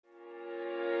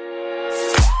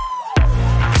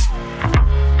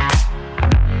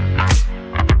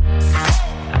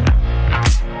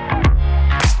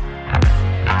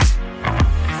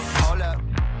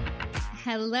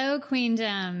Hello,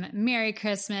 Queendom. Merry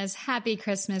Christmas. Happy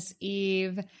Christmas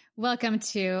Eve. Welcome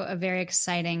to a very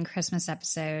exciting Christmas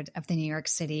episode of the New York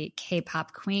City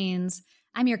K-Pop Queens.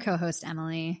 I'm your co-host,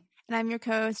 Emily. And I'm your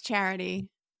co-host, Charity.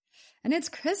 And it's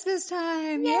Christmas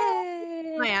time.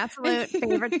 Yay! My absolute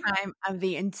favorite time of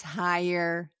the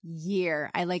entire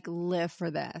year. I live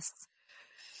for this.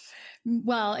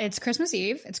 Well, it's Christmas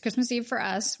Eve. It's Christmas Eve for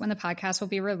us when the podcast will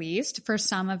be released. For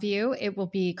some of you, it will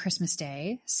be Christmas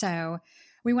Day. So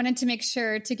we wanted to make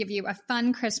sure to give you a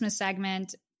fun Christmas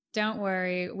segment. Don't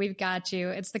worry, we've got you.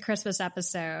 It's the Christmas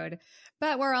episode.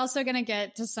 But we're also going to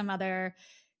get to some other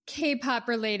K-pop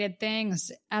related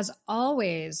things. As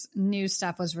always, new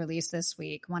stuff was released this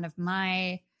week. One of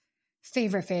my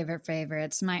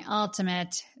favorites, my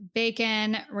ultimate,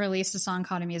 Bacon released a song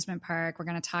called Amusement Park. We're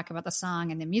going to talk about the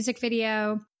song and the music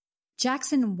video.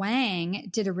 Jackson Wang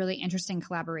did a really interesting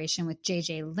collaboration with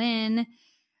JJ Lin.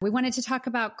 We wanted to talk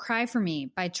about Cry For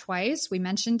Me by Twice. We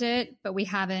mentioned it, but we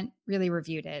haven't really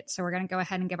reviewed it. So we're going to go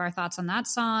ahead and give our thoughts on that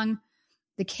song.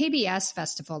 The KBS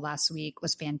Festival last week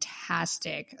was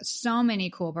fantastic. So many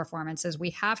cool performances.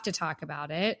 We have to talk about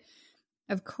it.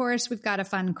 Of course, we've got a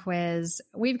fun quiz.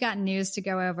 We've got news to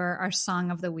go over, our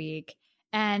song of the week,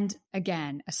 and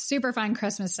again, a super fun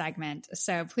Christmas segment.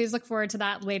 So please look forward to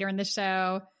that later in the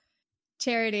show.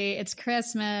 Charity, it's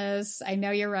Christmas. I know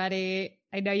you're ready.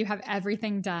 I know you have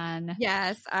everything done.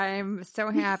 Yes, I'm so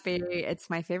happy. It's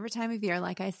my favorite time of year,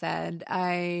 like I said.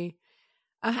 I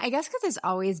guess because it's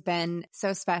always been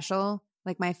so special.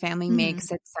 Like my family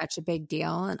makes it such a big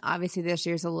deal. And obviously this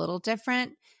year's a little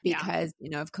different because,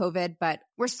 of COVID, but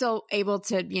we're still able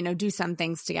to, do some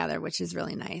things together, which is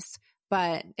really nice.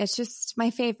 But it's just my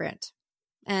favorite.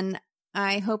 And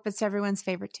I hope it's everyone's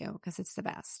favorite too, because it's the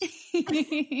best.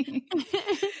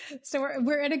 So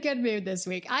we're in a good mood this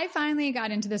week. I finally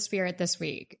got into the spirit this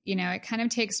week. It kind of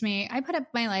takes me, I put up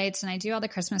my lights and I do all the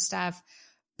Christmas stuff.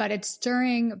 But it's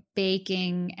during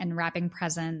baking and wrapping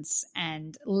presents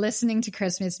and listening to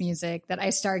Christmas music that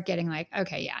I start getting like,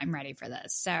 okay, yeah, I'm ready for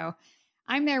this. So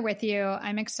I'm there with you.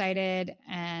 I'm excited.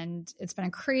 And it's been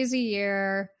a crazy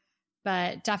year,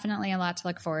 but definitely a lot to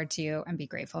look forward to and be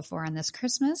grateful for on this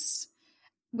Christmas.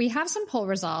 We have some poll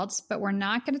results, but we're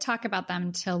not going to talk about them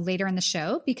until later in the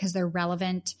show because they're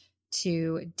relevant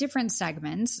to different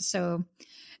segments. So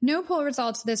no poll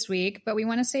results this week, but we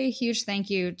want to say a huge thank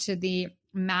you to the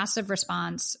massive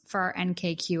response for our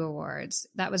NKQ Awards.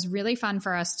 That was really fun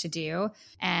for us to do.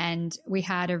 And we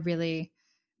had a really,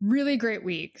 really great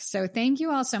week. So thank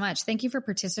you all so much. Thank you for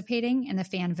participating in the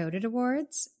fan voted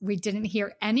awards. We didn't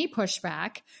hear any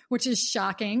pushback, which is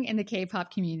shocking in the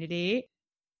K-pop community.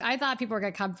 I thought people were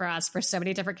going to come for us for so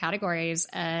many different categories,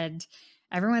 and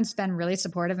everyone's been really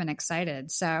supportive and excited.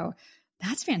 So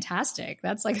that's fantastic.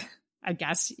 That's I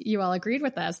guess you all agreed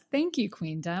with us. Thank you,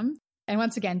 Queendom. And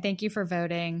once again, thank you for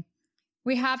voting.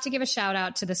 We have to give a shout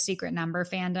out to the Secret Number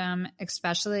fandom,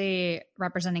 especially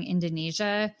representing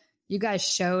Indonesia. You guys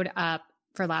showed up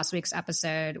for last week's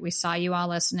episode. We saw you all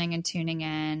listening and tuning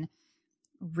in,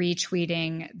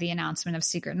 retweeting the announcement of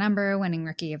Secret Number winning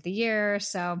Rookie of the Year.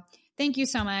 So thank you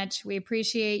so much. We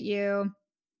appreciate you.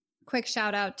 Quick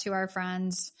shout out to our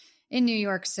friends in New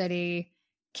York City,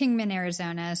 Kingman,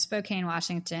 Arizona, Spokane,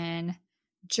 Washington,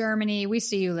 Germany. We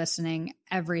see you listening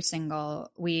every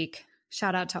single week.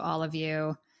 Shout out to all of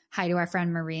you. Hi to our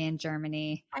friend Marie in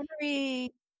Germany. Hi,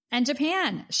 Marie. And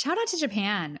Japan. Shout out to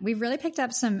Japan. We've really picked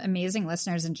up some amazing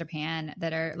listeners in Japan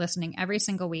that are listening every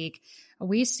single week.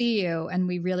 We see you and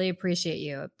we really appreciate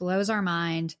you. It blows our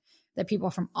mind that people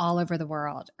from all over the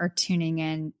world are tuning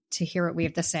in to hear what we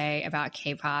have to say about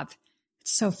K-pop.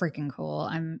 It's so freaking cool.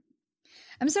 I'm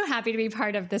so happy to be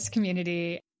part of this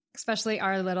community, especially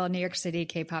our little New York City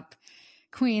K-pop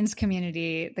Queens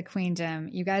community, the Queendom.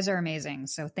 You guys are amazing.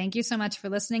 So thank you so much for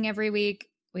listening every week.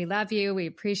 We love you. We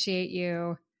appreciate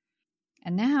you.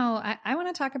 And now I want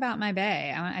to talk about my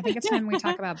bae. I think it's time we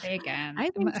talk about Bacon. I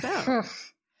think so.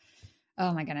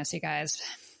 Oh my goodness, you guys.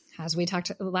 As we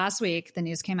talked last week, the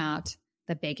news came out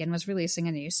that Bacon was releasing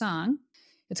a new song.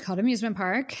 It's called Amusement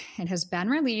Park. It has been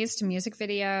released, music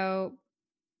video,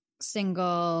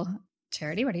 single.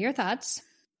 Charity, what are your thoughts?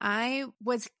 I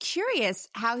was curious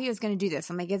how he was going to do this.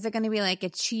 I'm like, is it going to be like a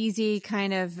cheesy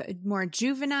kind of more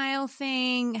juvenile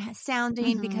thing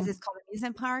sounding because it's called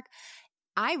Amusement Park?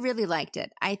 I really liked it.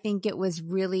 I think it was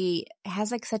really,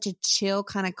 has like such a chill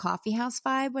kind of coffee house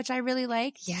vibe, which I really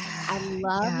liked. Yeah. I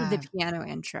love the piano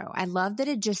intro. I love that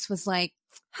it just was like,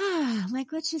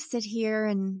 let's just sit here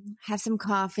and have some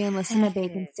coffee and listen to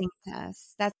Bacon sing to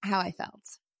us. That's how I felt.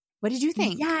 What did you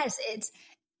think? Yes,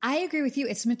 I agree with you.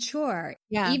 It's mature.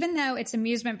 Yeah. Even though it's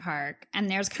amusement park and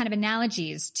there's kind of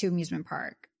analogies to amusement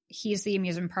park. He's the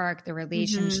amusement park, the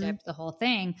relationship, the whole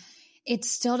thing. It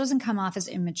still doesn't come off as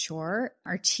immature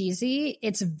or cheesy.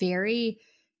 It's very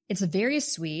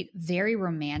sweet, very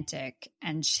romantic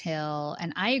and chill.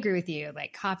 And I agree with you,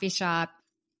 like coffee shop.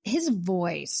 His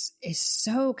voice is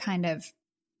so kind of,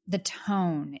 the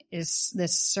tone is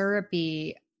this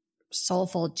syrupy,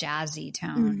 soulful, jazzy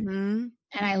tone.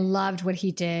 And I loved what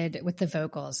he did with the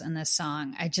vocals in this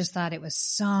song. I just thought it was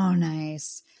so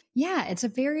nice. Yeah, it's a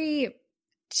very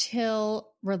chill,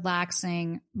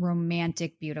 relaxing,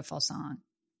 romantic, beautiful song.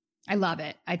 I love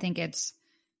it. I think it's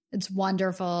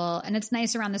wonderful. And it's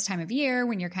nice around this time of year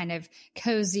when you're kind of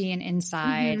cozy and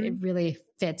inside. It really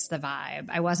fits the vibe.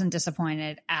 I wasn't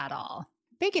disappointed at all.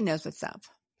 Bacon knows what's up.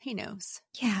 He knows.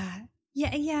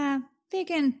 Yeah.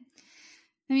 Bacon.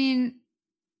 I mean,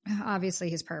 obviously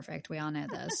he's perfect. We all know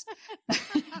this.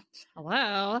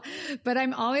 Hello. But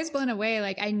I'm always blown away.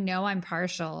 Like, I know I'm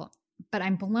partial, but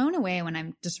I'm blown away when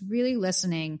I'm just really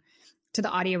listening to the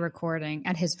audio recording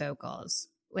at his vocals.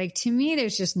 Like, to me,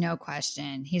 there's just no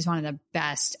question. He's one of the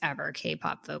best ever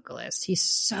K-pop vocalists. He's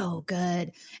so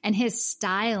good. And his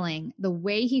styling, the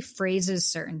way he phrases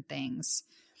certain things,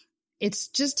 it's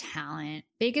just talent.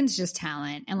 Bacon's just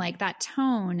talent. And like that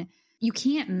tone, you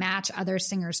can't match other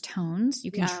singers' tones.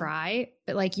 You can try,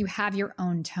 but like you have your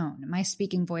own tone. My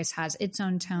speaking voice has its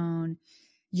own tone.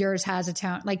 Yours has a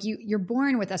tone. Like you're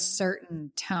born with a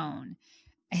certain tone.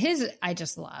 His, I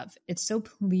just love. It's so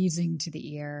pleasing to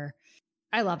the ear.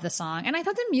 I love the song. And I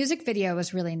thought the music video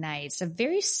was really nice. A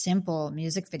very simple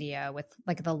music video with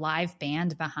like the live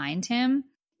band behind him.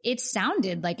 It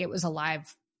sounded like it was a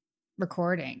live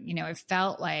recording. You know, it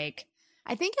felt like,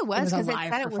 I think it was because it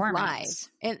said it was live.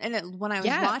 And when I was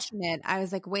watching it, I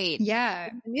was like, wait, it's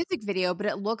a music video, but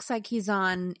it looks like he's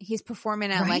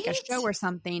performing at like a show or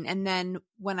something. And then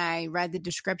when I read the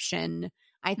description,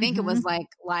 I think it was like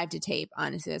live to tape.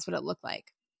 Honestly, that's what it looked like.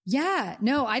 Yeah,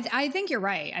 no, I think you're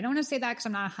right. I don't want to say that because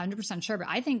I'm not 100% sure, but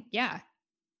I think,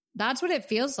 that's what it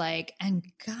feels like. And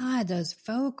God, those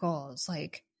vocals,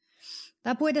 like,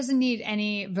 that boy doesn't need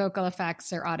any vocal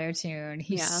effects or auto-tune.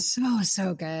 He's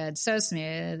so good, so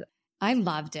smooth. I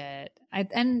loved it.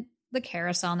 And the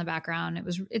carousel in the background,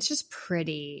 it's just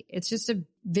pretty. It's just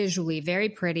visually very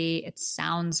pretty. It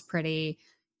sounds pretty.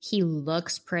 He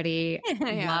looks pretty.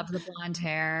 Love the blonde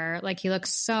hair. Like, he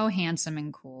looks so handsome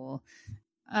and cool.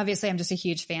 Obviously, I'm just a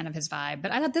huge fan of his vibe,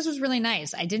 but I thought this was really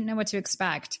nice. I didn't know what to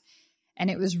expect, and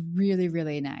it was really,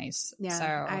 really nice. Yeah, so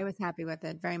I was happy with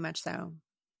it, very much so.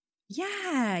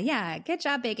 Yeah. Good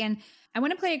job, Bacon. I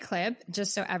want to play a clip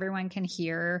just so everyone can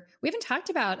hear. We haven't talked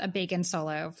about a Bacon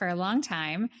solo for a long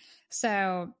time,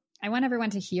 so I want everyone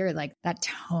to hear like that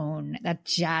tone, that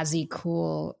jazzy,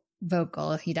 cool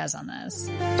vocal he does on this.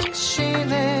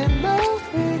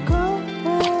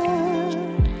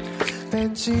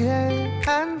 벤치에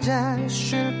앉아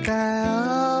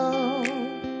쉴까요?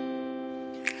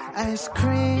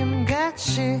 아이스크림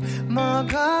같이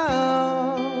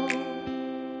먹어요.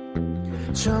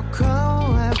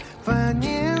 초코와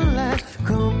바닐라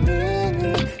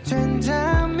고민이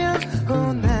된다면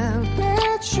오늘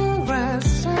배추와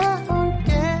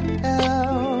사올게요.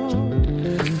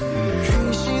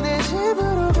 귀신의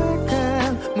집으로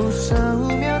갈까?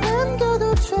 무서우면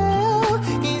안겨도 돼요.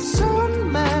 이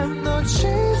손만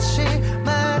놓치지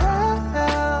말아요.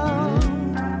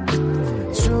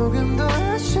 조금 더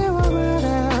아쉬워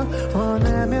말아요.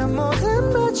 원하면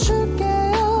뭐든 맞출게요.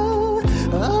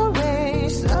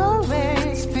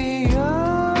 Always be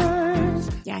yours.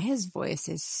 Yeah, his voice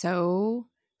is so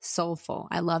soulful.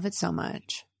 I love it so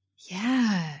much.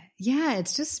 Yeah,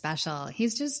 it's just special.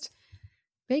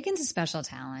 Bacon's a special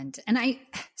talent. And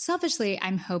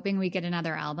I'm hoping we get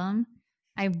another album.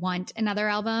 I want another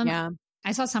album. Yeah.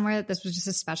 I saw somewhere that this was just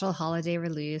a special holiday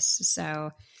release,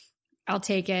 so I'll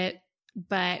take it.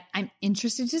 But I'm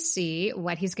interested to see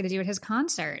what he's going to do at his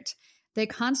concert. The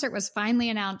concert was finally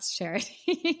announced,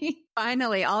 Charity.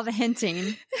 Finally, all the hinting.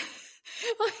 He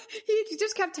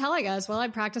just kept telling us, well,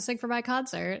 I'm practicing for my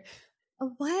concert.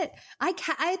 What?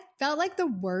 I felt like the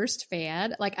worst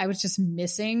fan. Like I was just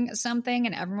missing something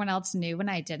and everyone else knew when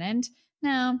I didn't.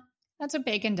 No, that's what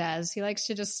Bacon does. He likes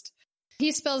to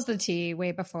he spills the tea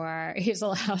way before he's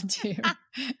allowed to.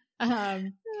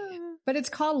 But it's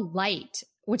called Light,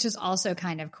 which is also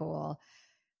kind of cool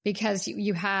because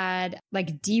you had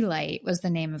like D-Light was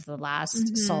the name of the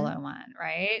last solo one,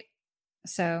 right?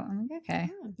 So I'm like,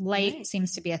 okay. Light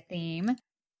seems to be a theme.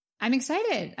 I'm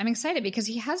excited because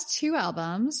he has 2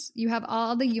 albums. You have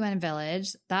All the UN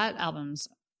Village. That album's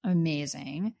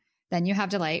amazing. Then you have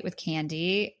Delight with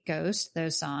Candy, Ghost,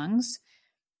 those songs.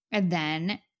 And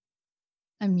then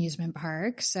Amusement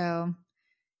Park. So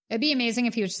it'd be amazing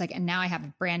if he was just like, and now I have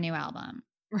a brand new album.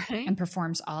 Right. And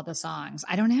performs all the songs.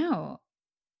 I don't know.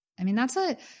 I mean,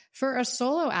 for a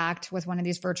solo act with one of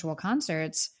these virtual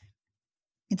concerts,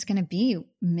 it's going to be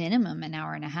minimum an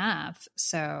hour and a half.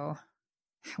 So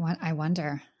I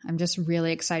wonder. I'm just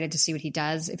really excited to see what he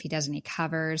does, if he does any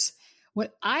covers.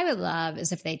 What I would love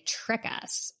is if they trick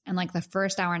us and like the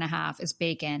first hour and a half is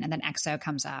Bacon and then EXO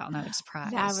comes out and that would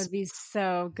surprise. That would be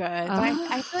so good. But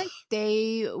I feel like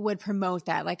they would promote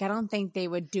that. Like, I don't think they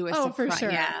would do a surprise. For sure.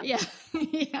 Yeah.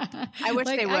 Yeah. I wish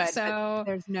like they would. EXO,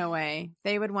 There's no way.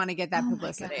 They would want to get that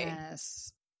publicity.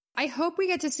 I hope we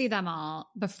get to see them all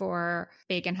before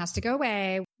Bacon has to go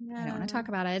away. Yeah. I don't want to talk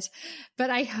about it, but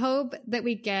I hope that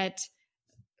we get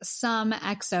some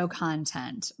EXO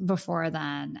content before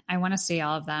then. I want to see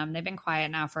all of them. They've been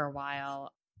quiet now for a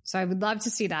while. So I would love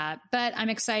to see that, but I'm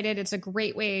excited. It's a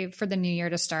great way for the new year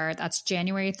to start. That's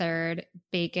January 3rd,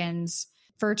 Bacon's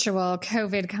virtual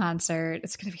COVID concert.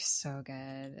 It's going to be so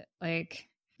good. Like,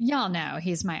 y'all know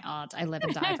he's my alt. I live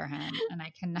and die for him and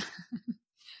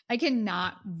I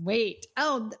cannot wait.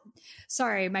 Oh,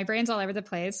 sorry. My brain's all over the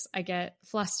place. I get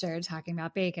flustered talking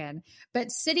about Bacon. But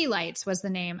City Lights was the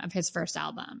name of his first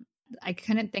album. I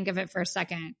couldn't think of it for a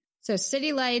second. So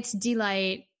City Lights,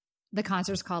 Delight, the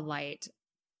concert's called Light.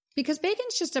 Because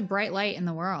Bacon's just a bright light in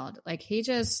the world. Like he's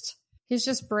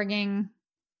just bringing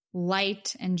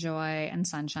light and joy and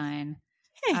sunshine.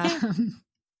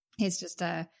 He's just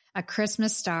a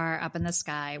Christmas star up in the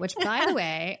sky, which by the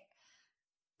way,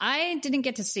 I didn't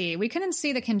get to see. We couldn't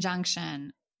see the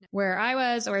conjunction where I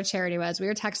was or where Charity was. We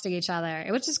were texting each other.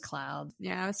 It was just clouds.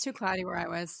 Yeah, it was too cloudy where I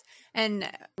was. And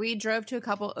we drove to a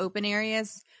couple open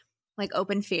areas, like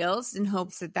open fields, in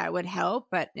hopes that would help,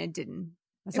 but it didn't.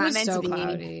 It was so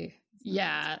cloudy.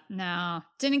 Yeah, no,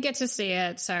 didn't get to see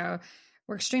it. So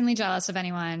we're extremely jealous of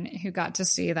anyone who got to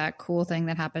see that cool thing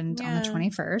that happened on the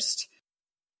 21st.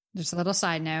 Just a little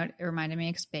side note. It reminded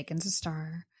me because Bacon's a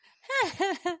star.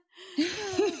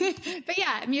 But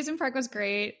yeah, Amusement Park was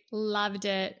great. Loved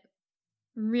it.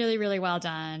 Really, really well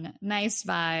done. Nice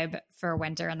vibe for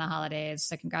winter and the holidays.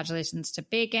 So congratulations to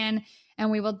Bacon. And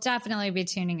we will definitely be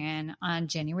tuning in on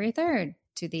January 3rd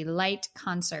to the Light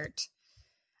concert.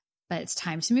 But it's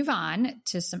time to move on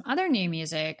to some other new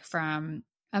music from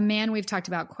a man we've talked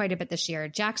about quite a bit this year.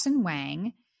 Jackson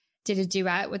Wang did a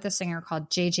duet with a singer called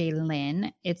JJ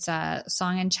Lin. It's a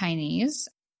song in Chinese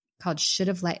called Should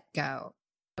Have Let Go.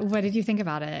 What did you think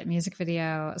about it? Music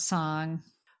video, song?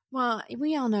 Well,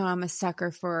 we all know I'm a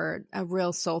sucker for a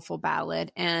real soulful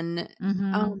ballad. And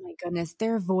oh my goodness,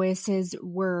 their voices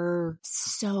were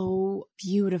so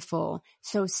beautiful,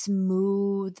 so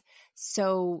smooth,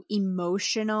 so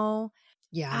emotional.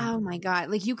 Yeah. Oh my God.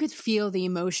 Like you could feel the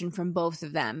emotion from both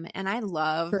of them. And I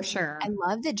love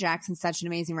that Jackson's such an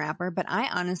amazing rapper, but I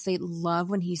honestly love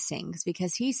when he sings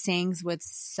because he sings with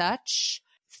such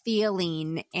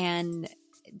feeling and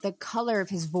the color of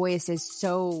his voice is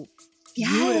so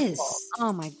beautiful.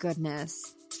 Oh my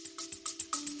goodness.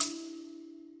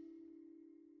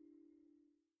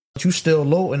 You still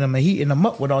loading them and heating them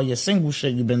up with all your single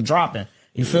shit you've been dropping.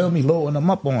 You feel me? Loading them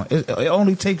up on. It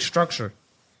only takes structure.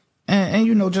 And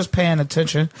you know, just paying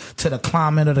attention to the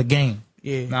climate of the game.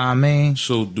 Yeah. Know what I mean?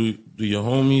 So do your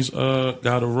homies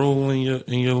got a role in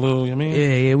your little, you mean?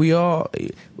 Yeah, we all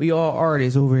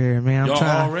artists over here, man. Y'all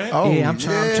already? I'm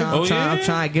trying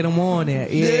to get them on there.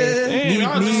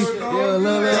 Yeah.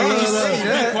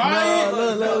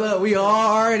 Look, we all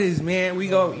artists, man.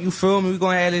 You feel me? We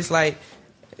gonna have this like,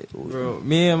 bro,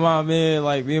 me and my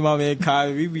man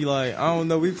Kai, we be like, I don't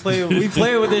know, we play with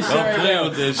this shit right now.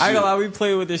 I ain't gonna lie, we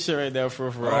play with this shit right now for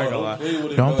I ain't gonna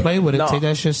lie. Don't play with it. No. Take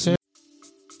that shit serious.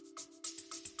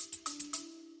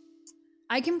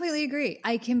 I completely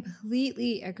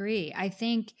agree. I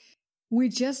think we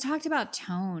just talked about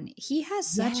tone. He has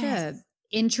such a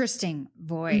interesting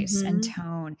voice and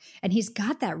tone, and he's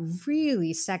got that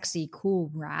really sexy,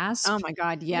 cool rasp. Oh my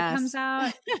God, yes. That comes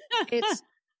out.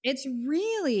 It's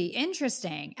really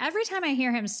interesting. Every time I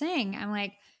hear him sing, I'm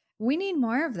like, we need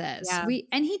more of this. Yeah.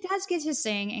 And he does get to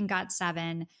sing in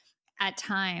GOT7 at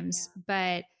times,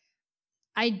 but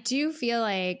I do feel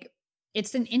like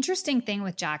it's an interesting thing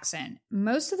with Jackson.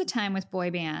 Most of the time with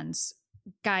boy bands,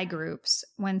 guy groups,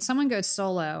 when someone goes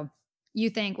solo, you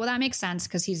think, well, that makes sense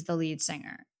because he's the lead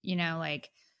singer. You know, like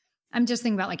I'm just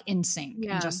thinking about like NSYNC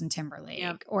and Justin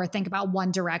Timberlake, or think about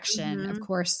One Direction. Of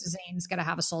course, Zayn's got to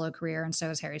have a solo career, and so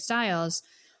is Harry Styles.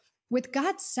 With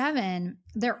GOT7,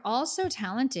 they're all so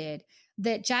talented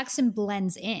that Jackson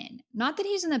blends in. Not that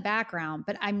he's in the background,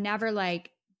 but I'm never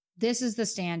like this is the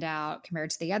standout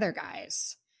compared to the other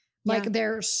guys. Like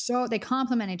Yeah. they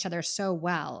complement each other so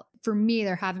well. For me,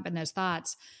 there haven't been those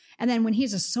thoughts. And then when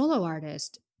he's a solo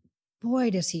artist,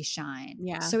 boy, does he shine.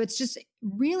 Yeah. So it's just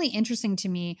really interesting to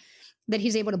me that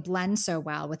he's able to blend so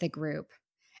well with a group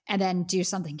and then do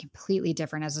something completely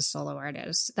different as a solo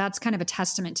artist. That's kind of a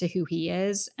testament to who he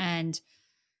is and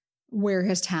where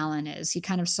his talent is. He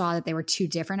kind of saw that they were two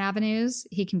different avenues.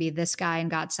 He can be this guy in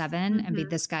GOT7 and be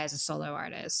this guy as a solo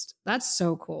artist. That's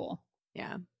so cool.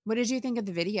 Yeah. What did you think of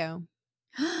the video?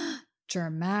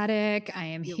 Dramatic. I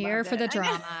am You here loved for the it.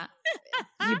 drama.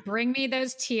 You bring me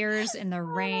those tears in the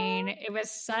rain. It was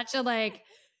such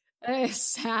a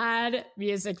sad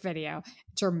music video.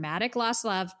 Dramatic lost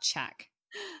love, check.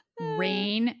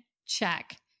 Rain,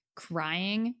 check.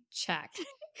 Crying, check.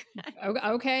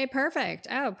 Okay, perfect.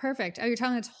 Oh, perfect. Oh, you're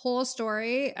telling this whole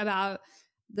story about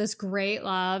this great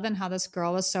love and how this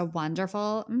girl was so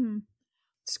wonderful.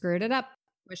 Screwed it up.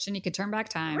 Wishing you could turn back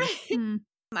time.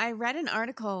 I read an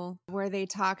article where they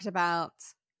talked about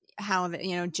how,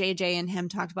 JJ and him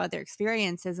talked about their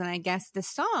experiences. And I guess the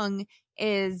song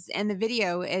and the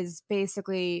video is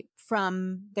basically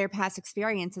from their past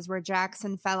experiences where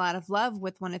Jackson fell out of love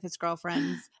with one of his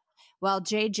girlfriends while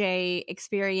JJ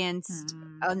experienced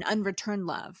an unreturned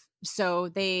love. So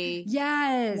they...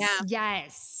 Yes. Yeah.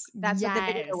 Yes. That's yes. what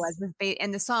the video was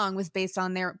and the song was based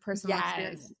on their personal Yes.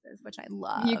 experiences, which I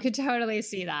love. You could totally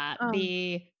see that.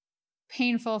 The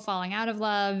painful falling out of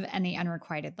love and the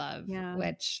unrequited love,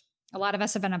 which a lot of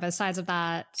us have been on both sides of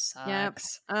that.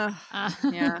 Sucks. Yep.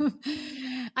 Yeah.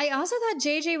 I also thought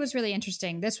JJ was really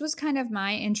interesting. This was kind of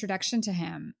my introduction to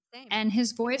him. Same. And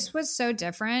his voice was so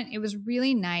different. It was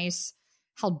really nice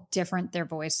how different their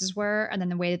voices were and then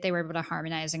the way that they were able to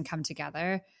harmonize and come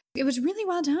together. It was really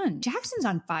well done. Jackson's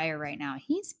on fire right now.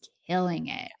 He's killing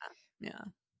it. Yeah.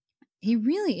 He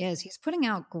really is. He's putting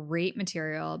out great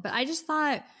material. But I just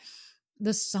thought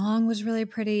the song was really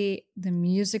pretty. The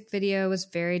music video was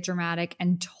very dramatic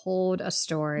and told a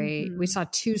story. We saw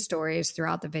two stories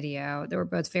throughout the video that were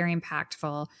both very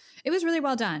impactful. It was really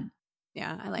well done.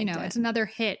 Yeah, I liked it. It's another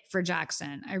hit for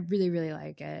Jackson. I really, really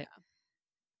like it. Yeah.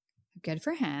 Good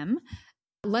for him.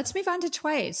 Let's move on to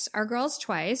Twice. Our girls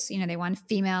Twice, they won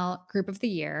Female Group of the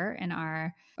Year in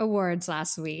our awards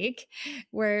last week.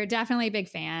 We're definitely big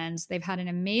fans. They've had an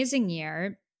amazing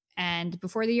year. And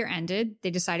before the year ended,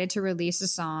 they decided to release a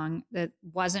song that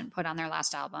wasn't put on their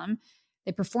last album.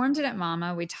 They performed it at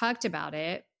Mama. We talked about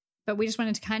it, but we just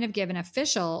wanted to kind of give an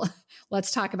official,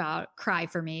 let's talk about Cry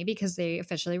For Me, because they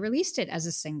officially released it as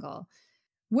a single.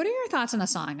 What are your thoughts on the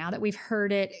song now that we've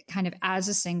heard it kind of as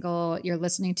a single? You're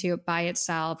listening to it by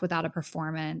itself without a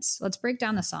performance. Let's break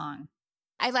down the song.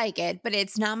 I like it, but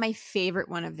it's not my favorite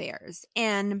one of theirs.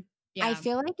 And I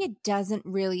feel like it doesn't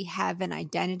really have an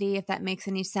identity, if that makes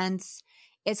any sense.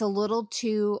 It's a little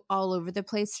too all over the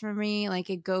place for me. Like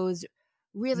it goes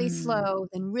really slow,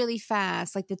 then really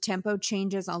fast. Like the tempo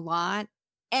changes a lot.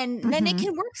 And then it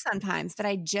can work sometimes, but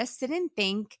I just didn't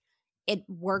think it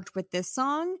worked with this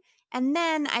song. And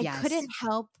then I couldn't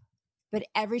help, but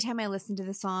every time I listen to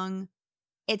the song,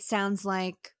 it sounds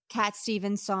like Cat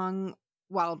Stevens' song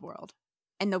Wild World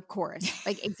and the chorus,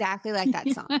 like exactly like that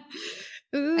song.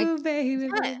 Ooh, baby,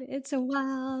 it's a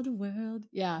wild world.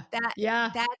 Yeah.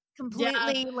 That's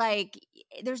completely like,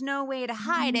 there's no way to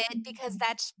hide it because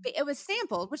it was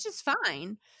sampled, which is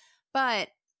fine. And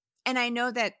I know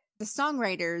that the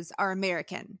songwriters are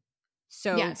American.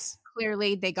 So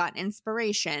clearly they got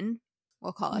inspiration.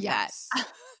 We'll call it that.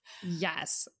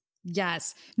 Yes.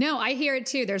 No, I hear it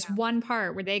too. There's one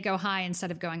part where they go high instead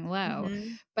of going low,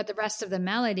 but the rest of the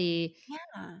melody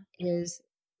is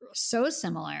so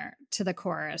similar to the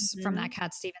chorus from that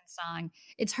Cat Stevens song.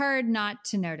 It's hard not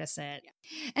to notice it.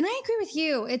 And I agree with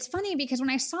you. It's funny because when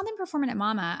I saw them perform it at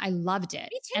Mama, I loved it.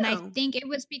 Me too. And I think it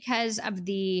was because of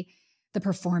the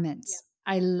performance.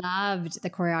 I loved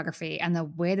the choreography and the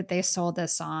way that they sold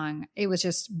this song. It was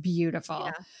just beautiful.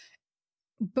 Yeah.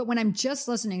 But when I'm just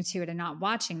listening to it and not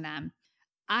watching them,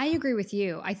 I agree with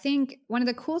you. I think one of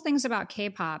the cool things about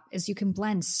K-pop is you can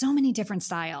blend so many different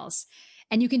styles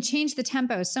and you can change the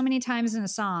tempo so many times in a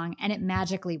song and it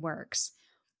magically works.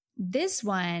 This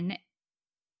one,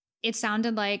 it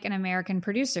sounded like an American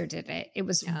producer did it. It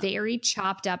was very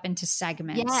chopped up into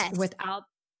segments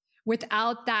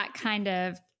without that kind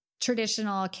of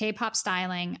traditional K-pop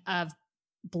styling of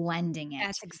blending it.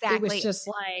 That's exactly. It was just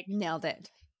like nailed it.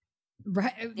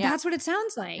 Right. Yeah. That's what it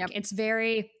sounds like. Yep. It's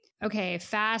very,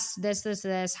 fast,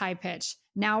 this, high pitch.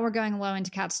 Now we're going low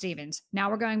into Cat Stevens. Now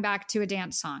we're going back to a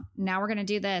dance song. Now we're going to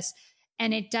do this.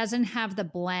 And it doesn't have the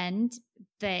blend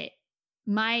that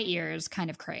my ears kind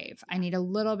of crave. I need a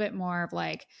little bit more of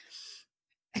like,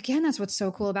 again, that's what's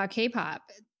so cool about K-pop.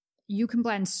 You can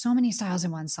blend so many styles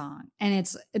in one song, and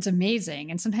it's amazing.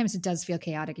 And sometimes it does feel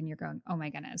chaotic and you're going, oh my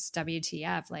goodness,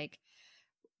 WTF, like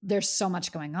there's so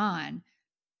much going on.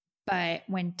 But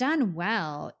when done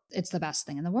well, it's the best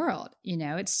thing in the world. You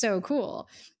know, it's so cool.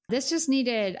 This just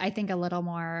needed, I think, a little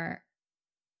more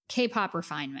K-pop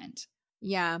refinement.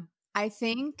 Yeah. I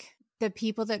think the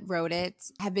people that wrote it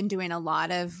have been doing a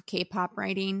lot of K-pop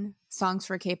writing, songs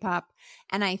for K-pop.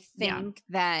 And I think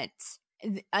that,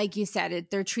 like you said,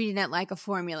 they're treating it like a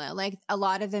formula, like a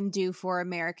lot of them do for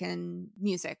American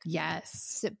music.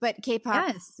 Yes. But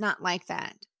K-pop is not like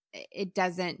that. It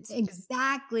doesn't.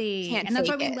 Exactly. And that's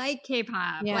why we like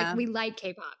K-pop. Yeah. Like we like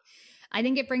K-pop. I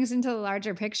think it brings into the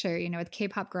larger picture, you know, with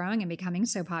K-pop growing and becoming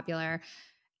so popular,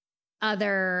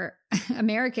 other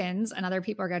Americans and other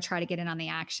people are going to try to get in on the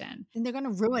action. And they're going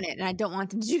to ruin it. And I don't want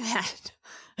them to do that.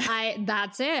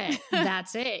 That's it.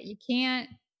 That's it. You can't,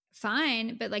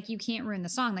 fine, but like you can't ruin the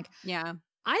song. Like, yeah.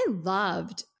 I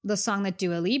loved the song that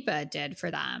Dua Lipa did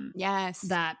for them. Yes.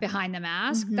 That Behind the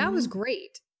Mask. Mm-hmm. That was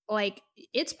great. Like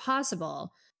it's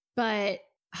possible, but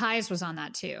Highs was on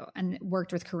that too and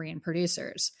worked with Korean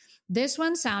producers. This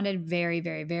one sounded very,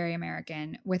 very, very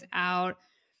American without,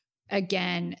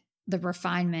 again, the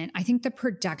refinement. I think the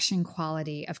production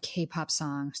quality of K-pop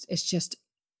songs is just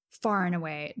far and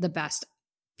away the best,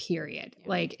 period. Yeah.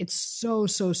 Like it's so,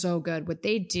 so, so good what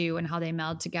they do and how they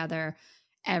meld together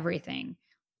everything.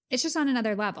 It's just on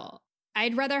another level.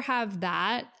 I'd rather have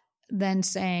that than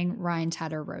saying Ryan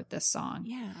Tedder wrote this song.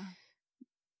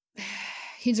 Yeah.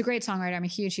 He's a great songwriter. I'm a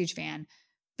huge, huge fan,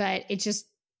 but it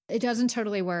doesn't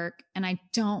totally work. And I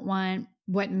don't want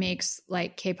what makes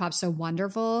like K-pop so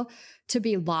wonderful to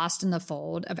be lost in the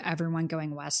fold of everyone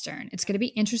going Western. It's going to be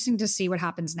interesting to see what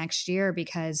happens next year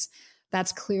because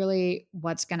that's clearly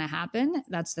what's going to happen.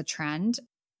 That's the trend.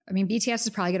 I mean, BTS is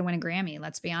probably going to win a Grammy.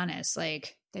 Let's be honest.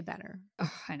 Like they better.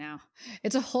 Oh, I know.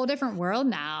 It's a whole different world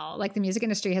now. Like the music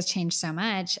industry has changed so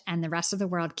much and the rest of the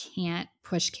world can't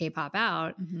push K-pop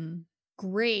out. Mm-hmm.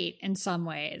 Great in some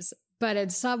ways, but in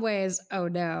some ways, oh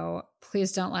no,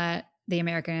 please don't let the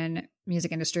American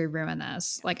music industry ruin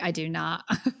this. Like I do not.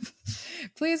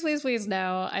 Please, please, please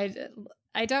no.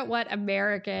 I don't want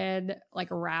American like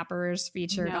rappers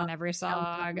featured on every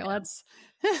song.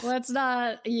 Let's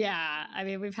not. Yeah. I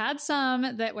mean, we've had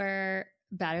some that were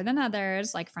better than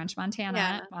others, like French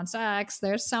Montana, Monsta X.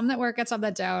 There's some that work and some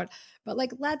that don't. But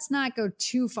like, let's not go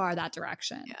too far that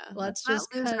direction. Yeah, let's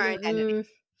just lose our identity.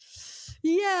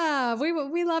 Yeah,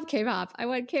 we love K-pop. I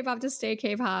want K-pop to stay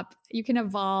K-pop. You can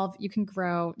evolve, you can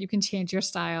grow, you can change your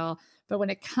style. But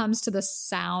when it comes to the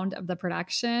sound of the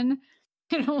production,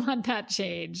 I don't want that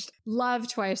changed.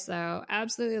 Love Twice, though.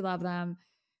 Absolutely love them.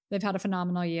 They've had a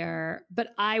phenomenal year. But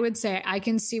I would say I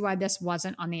can see why this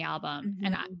wasn't on the album. Mm-hmm.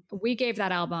 And we gave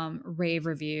that album rave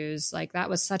reviews. Like that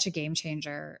was such a game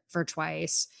changer for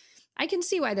Twice. I can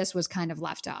see why this was kind of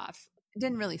left off. It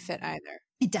didn't really fit either.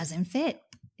 It doesn't fit.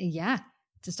 Yeah,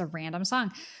 just a random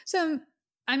song. So,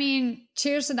 I mean,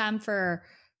 cheers to them for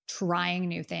trying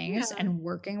new things and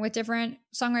working with different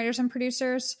songwriters and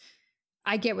producers.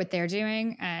 I get what they're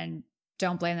doing and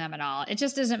don't blame them at all. It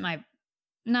just isn't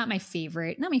not my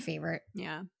favorite.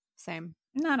 Yeah, same.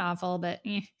 Not awful, but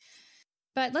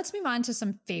But let's move on to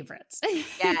some favorites.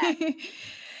 Yeah.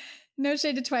 No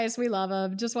shade to Twice. We love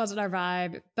them. Just wasn't our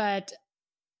vibe. But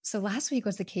so last week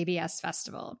was the KBS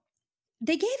Festival.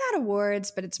 They gave out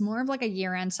awards, but it's more of like a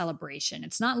year-end celebration.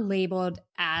 It's not labeled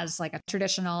as like a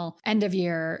traditional end of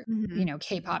year,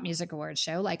 K-pop music awards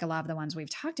show, like a lot of the ones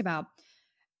we've talked about.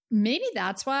 Maybe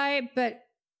that's why, but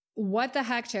what the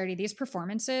heck, Charity, these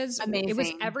performances, amazing. It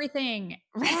was everything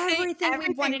we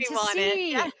wanted to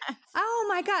see. Yes. Oh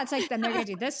my God. It's like, then they're going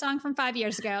to do this song from 5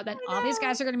 years ago. Then all these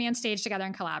guys are going to be on stage together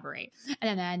and collaborate.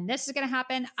 And then this is going to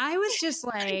happen. I was just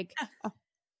like,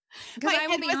 because I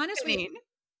will be honest with you.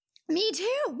 Me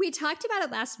too. We talked about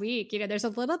it last week. There's a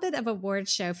little bit of award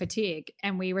show fatigue.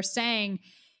 And we were saying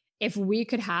if we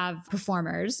could have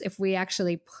performers, if we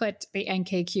actually put the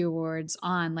NKQ Awards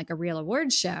on like a real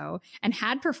award show and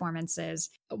had performances,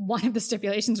 one of the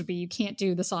stipulations would be you can't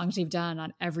do the songs you've done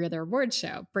on every other award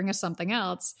show. Bring us something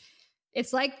else.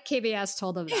 It's like KBS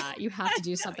told them that. You have to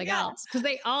do something else because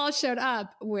they all showed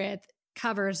up with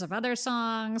covers of other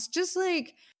songs. Just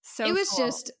like, so it was cool.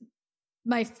 Just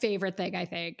my favorite thing, I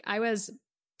think. I was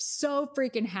so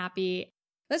freaking happy.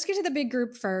 Let's get to the big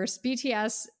group first.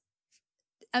 BTS,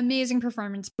 amazing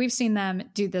performance. We've seen them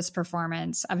do this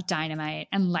performance of Dynamite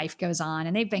and Life Goes On,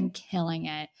 and they've been killing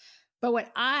it. But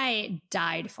what I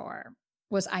died for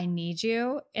was I Need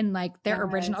You in like their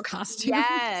original costume.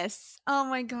 Yes. Oh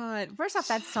my God. First off,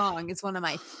 that song is one of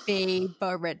my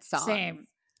favorite songs.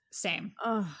 Same.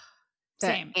 Oh, the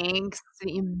Same. angst,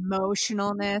 the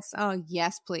emotionalness. Oh,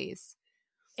 yes, please.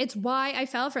 It's why I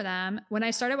fell for them. When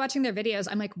I started watching their videos,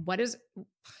 I'm like, what is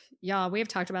y'all, we have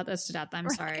talked about this to death. I'm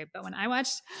sorry. But when I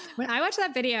watched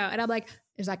that video and I'm like,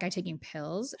 is that guy taking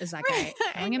pills? Is that guy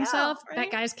killing himself? Right?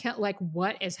 That guy's like,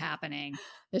 what is happening?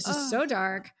 This is so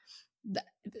dark.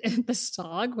 The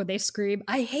song when they scream,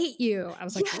 I hate you. I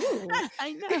was like, ooh,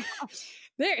 I know.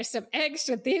 There's some angst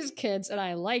with these kids and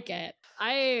I like it.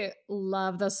 I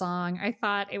love the song. I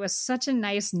thought it was such a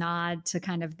nice nod to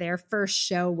kind of their first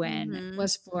show win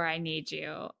was for I Need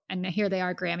You. And here they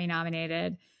are Grammy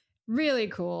nominated. Really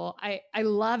cool. I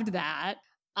loved that.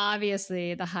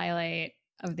 Obviously, the highlight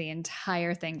of the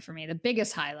entire thing for me, the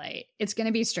biggest highlight, it's going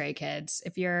to be Stray Kids.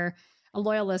 If you're a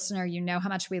loyal listener, you know how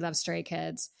much we love Stray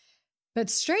Kids. But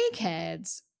Stray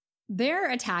Kids, they're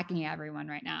attacking everyone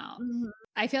right now.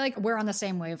 I feel like we're on the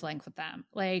same wavelength with them.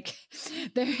 Like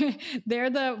they're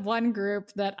the one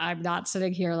group that I'm not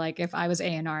sitting here like if I was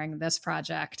A&Ring this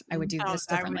project, I would do this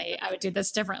differently. I would do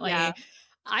this differently. Yeah.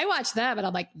 I watch them and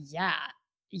I'm like, yeah,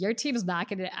 your team's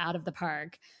knocking it out of the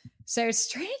park. So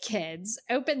Stray Kids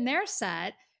opened their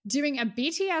set doing a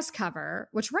BTS cover,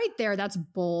 which right there, that's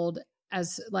bold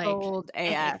as like bold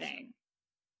AF. Anything.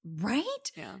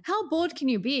 Right? Yeah. How bold can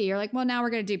you be? You're like, well, now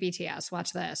we're going to do BTS.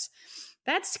 Watch this.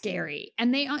 That's scary.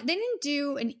 And they didn't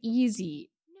do an easy,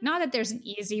 not that there's an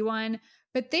easy one,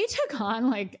 but they took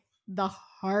on like the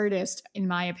hardest, in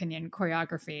my opinion,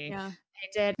 choreography. Yeah.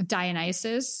 They did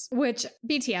Dionysus, which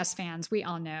BTS fans, we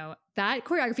all know that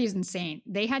choreography is insane.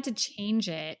 They had to change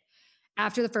it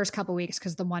after the first couple weeks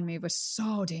because the one move was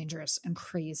so dangerous and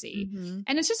crazy.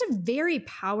 And it's just a very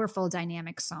powerful,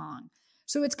 dynamic song.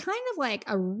 So it's kind of like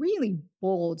a really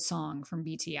bold song from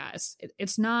BTS.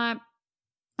 It's not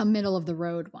a middle of the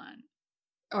road one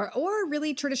or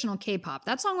really traditional K-pop.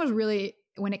 That song was really,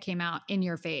 when it came out, in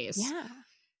your face. Yeah.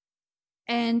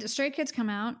 And Stray Kids come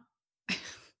out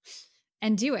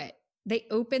and do it. They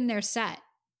open their set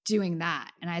doing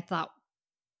that. And I thought,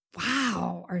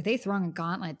 wow, are they throwing a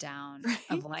gauntlet down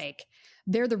of like,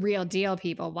 they're the real deal,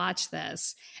 people. Watch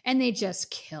this. And they just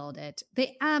killed it.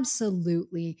 They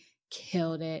absolutely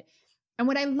killed it. And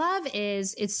what I love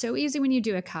is it's so easy when you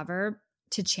do a cover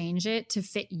to change it to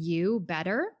fit you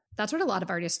better. That's what a lot of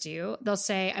artists do. They'll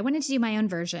say, I wanted to do my own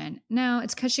version. No,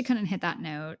 it's because she couldn't hit that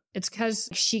note. It's because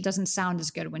she doesn't sound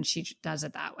as good when she does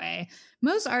it that way.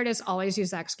 Most artists always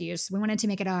use that excuse. We wanted to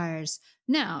make it ours.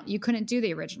 No, you couldn't do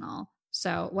the original.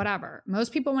 So whatever.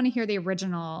 Most people want to hear the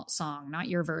original song, not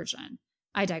your version.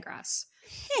 I digress.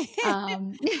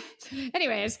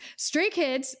 Anyways, Stray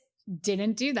Kids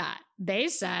didn't do that. They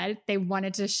said they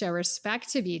wanted to show respect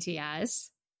to BTS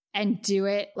and do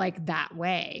it like that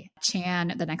way.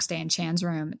 Chan, the next day in Chan's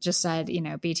room, just said, you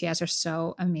know, BTS are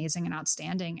so amazing and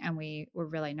outstanding. And we were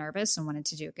really nervous and wanted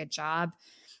to do a good job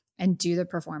and do the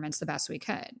performance the best we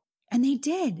could. And they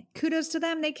did. Kudos to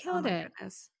them. They killed it.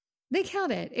 Goodness. They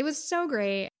killed it. It was so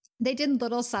great. They did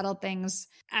little subtle things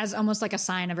as almost like a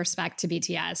sign of respect to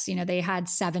BTS. You know, they had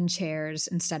 7 chairs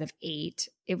instead of 8.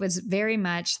 It was very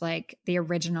much like the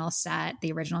original set,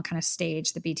 the original kind of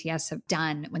stage that BTS have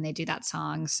done when they do that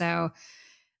song. So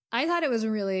I thought it was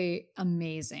really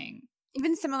amazing.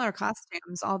 Even similar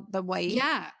costumes, all the white.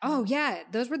 Yeah. Oh, yeah.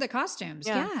 Those were the costumes.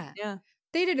 Yeah. Yeah.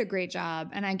 They did a great job.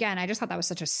 And again, I just thought that was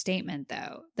such a statement,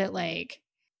 though, that like,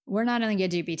 we're not only going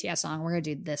to do BTS song, we're going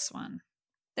to do this one.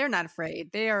 They're not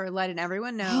afraid. They are letting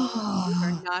everyone know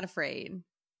they're not afraid.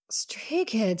 Stray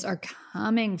Kids are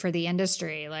coming for the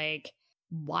industry. Like,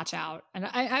 watch out. And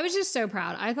I was just so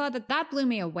proud. I thought that blew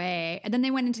me away. And then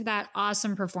they went into that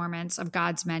awesome performance of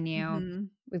God's Menu.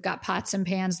 We've got pots and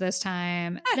pans this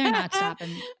time. They're not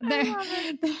stopping.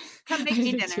 Come make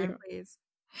me dinner, please.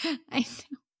 I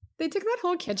know. They took that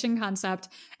whole kitchen concept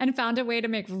and found a way to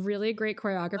make really great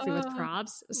choreography with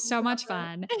props. So much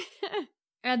fun.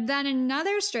 And then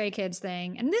another Stray Kids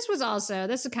thing, and this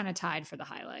is kind of tied for the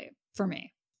highlight for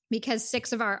me, because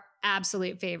 6 of our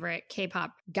absolute favorite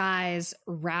K-pop guys,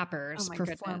 rappers,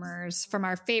 performers from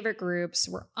our favorite groups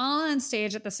were all on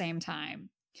stage at the same time.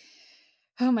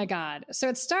 Oh my God. So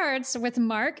it starts with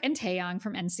Mark and Taeyong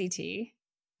from NCT.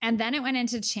 And then it went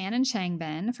into Chan and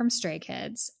Changbin from Stray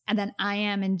Kids. And then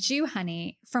I.M and Ju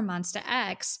Honey from Monsta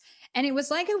X. And it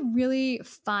was like a really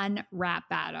fun rap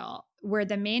battle where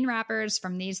the main rappers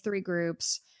from these 3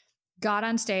 groups got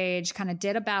on stage, kind of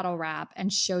did a battle rap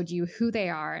and showed you who they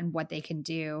are and what they can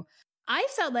do. I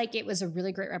felt like it was a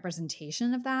really great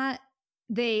representation of that.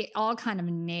 They all kind of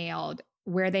nailed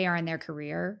where they are in their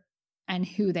career and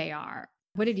who they are.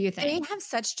 What did you They think? have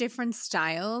such different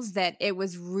styles that it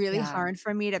was really Yeah. hard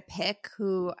for me to pick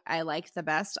who I liked the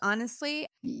best, honestly.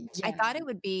 I thought it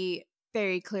would be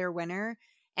very clear winner.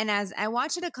 And as I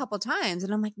watched it a couple times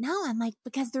and I'm like,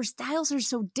 because their styles are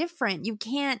so different. You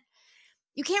can't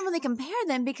really compare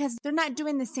them because they're not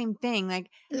doing the same thing. Like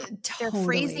their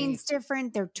phrasing's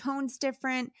different, their tone's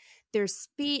different, their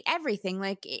speed, everything.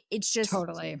 Like it's just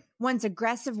Totally. one's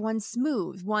aggressive, one's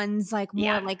smooth, one's like more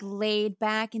Yeah. like laid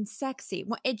back and sexy.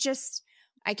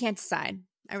 I can't decide.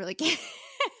 I really can't.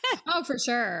 Oh, for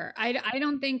sure. I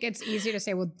don't think it's easy to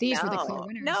say, well, these were the clear No,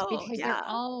 winners no, because yeah. they're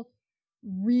all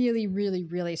really, really,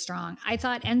 really strong. I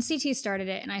thought NCT started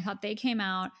it and I thought they came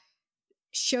out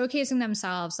showcasing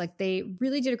themselves. Like they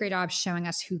really did a great job showing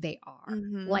us who they are,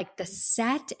 Mhm. like the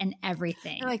set and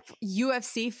everything. They're like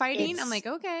UFC fighting. I'm It's- like,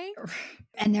 okay.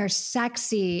 And they're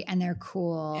sexy and they're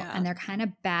cool Yeah. and they're kind of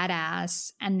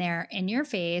badass and they're in your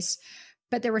face.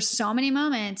 But there were so many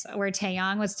moments where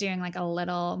Taeyong was doing like a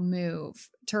little move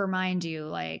to remind you,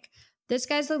 like, this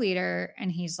guy's the leader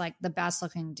and he's like the best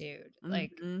looking dude.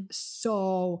 Like, Mhm.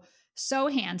 so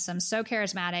handsome, so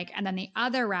charismatic. And then the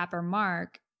other rapper,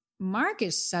 Mark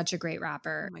is such a great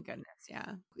rapper. Oh my goodness.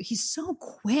 Yeah. He's so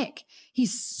quick.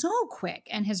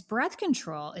 And his breath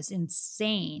control is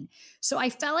insane. So I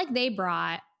felt like they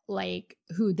brought like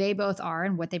who they both are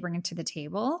and what they bring to the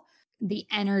table, the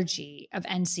energy of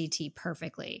NCT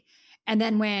perfectly. And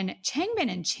then when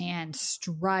Changbin and Chan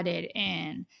strutted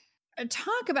in,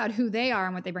 talk about who they are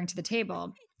and what they bring to the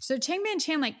table. So Changbin and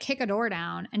Chan like kick a door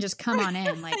down and just come on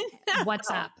in like, what's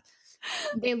up?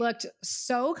 They looked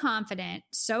so confident,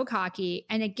 so cocky.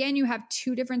 And again, you have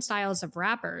two different styles of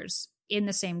rappers in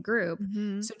the same group.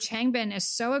 Mhm. So Changbin is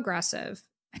so aggressive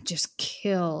and just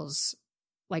kills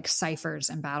like ciphers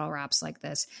and battle raps like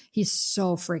this. He's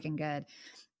so freaking good.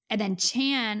 And then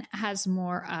Chan has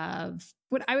more of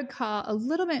what I would call a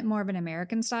little bit more of an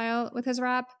American style with his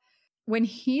rap. When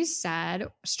he said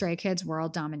Stray Kids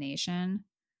world domination,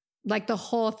 like the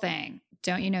whole thing,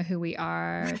 don't you know who we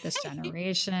are, this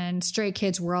generation, Stray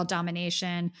Kids world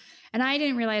domination. And I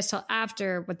didn't realize till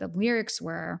after what the lyrics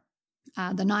were,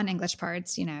 the non-English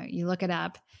parts, you know, you look it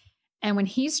up. And when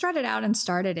he started out and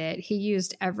started it, he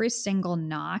used every single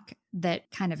knock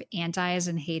that kind of antis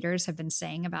and haters have been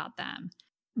saying about them.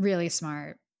 Really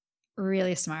smart.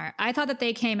 Really smart. I thought that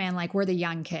they came in like, we're the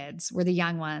young kids, we're the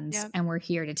young ones, Yep. and we're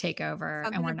here to take over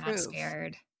Something and we're to not prove.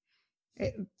 scared.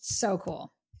 So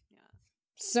cool. Yeah.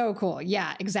 So cool.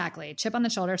 Yeah, exactly. Chip on the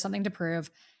shoulder, something to prove.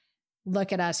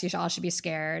 Look at us. You all should be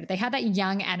scared. They had that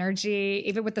young energy,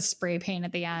 even with the spray paint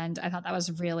at the end. I thought that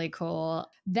was really cool.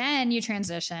 Then you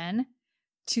transition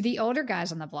to the older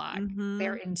guys on the block. Mhm.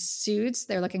 They're in suits.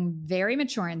 They're looking very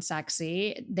mature and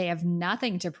sexy. They have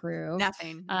nothing to prove.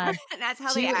 Nothing. Uh, That's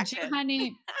how they acted.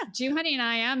 Ju Honey and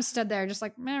I am stood there just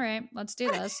like, all right, let's do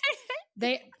this.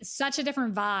 Such a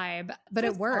different vibe, but it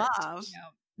Just worked. love. You know,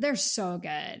 they're so good.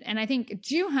 And I think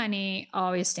Ju Honey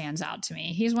always stands out to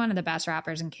me. He's one of the best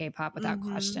rappers in K-pop without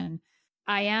Mhm. question.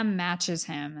 IM matches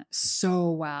him so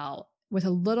well with a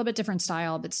little bit different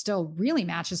style, but still really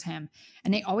matches him.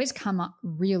 And they always come up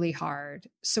really hard.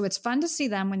 So it's fun to see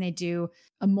them when they do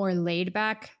a more laid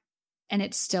back and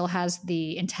it still has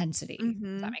the intensity. If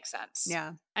Mhm. that makes sense.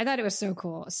 Yeah. I thought it was so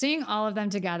cool. Seeing all of them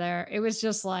together, it was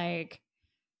just like,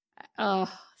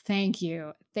 oh, thank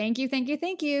you. Thank you, thank you,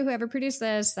 thank you. Whoever produced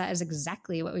this, that is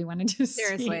exactly what we wanted to see. It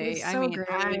Seriously. was I so mean, great.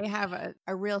 I have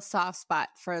a real soft spot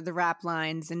for the rap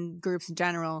lines and groups in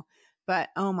general. But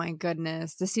oh my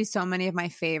goodness, to see so many of my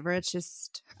favorites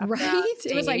just up there on Right?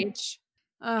 It was like stage.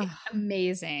 Ugh.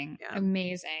 amazing. Yeah.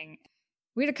 Amazing.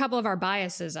 We had a couple of our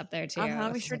biases up there too.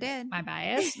 Uh-huh, we sure did. My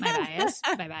bias, my bias,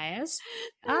 my bias.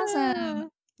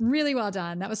 Awesome. Really well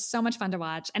done. That was so much fun to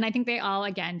watch. And I think they all,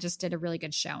 again, just did a really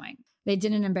good showing. They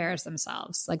didn't embarrass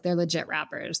themselves. Like they're legit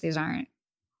rappers. These aren't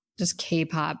just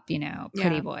K-pop, you know,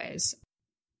 pretty Yeah. boys.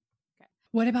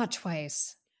 What about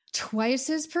Twice?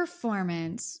 Twice's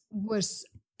performance was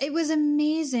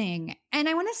amazing. And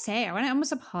I want to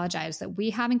almost apologize that we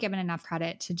haven't given enough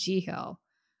credit to Jihyo.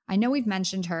 I know we've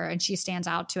mentioned her and she stands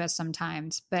out to us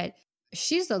sometimes, but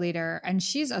she's the leader and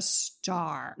she's a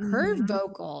star. Her Mhm.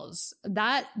 vocals,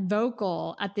 that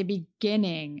vocal at the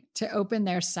beginning to open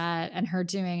their set and her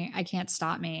doing I Can't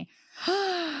Stop Me.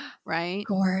 Right?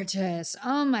 Gorgeous.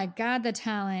 Oh my God, the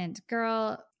talent.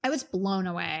 Girl, I was blown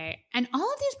away. And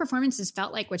all of these performances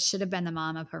felt like what should have been the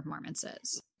Mama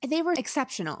performances. They were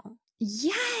exceptional.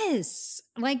 Yes.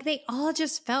 Like they all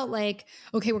just felt like,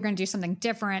 okay, we're going to do something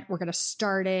different. We're going to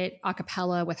start it a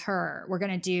cappella with her. We're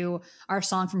going to do our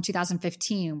song from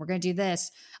 2015. We're going to do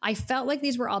this. I felt like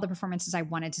these were all the performances I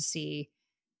wanted to see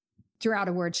throughout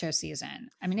award show season.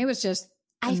 I mean, it was just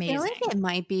I amazing. feel like it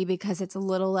might be because it's a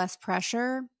little less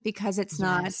pressure because it's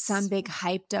not Yes. some big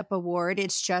hyped up award.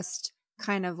 It's just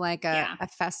kind of like a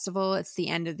festival. It's the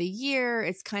end of the year.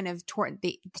 It's kind of toward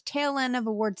the tail end of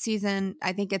award season.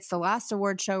 I think it's the last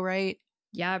award show, right?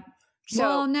 Yep. So-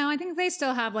 well, no, I think they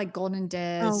still have like Golden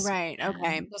Disc. Oh, right.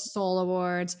 Okay. and the Soul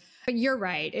Awards. But you're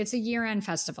right. It's a year-end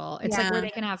festival. It's like Yeah. where they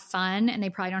can have fun and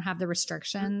they probably don't have the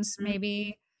restrictions, Mhm.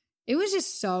 maybe. It was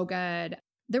just so good.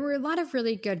 There were a lot of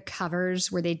really good covers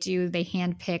where they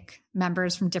handpick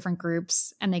members from different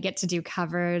groups and they get to do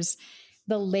covers.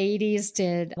 The ladies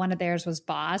did, one of theirs was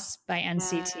Boss by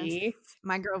NCT. Yes.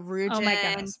 My girl Rujin Oh my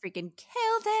goodness. freaking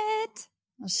killed it.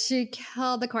 She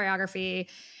killed the choreography.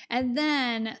 And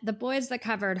then the boys that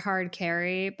covered Hard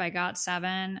Carry by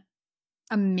GOT7,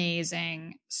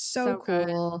 amazing. So good.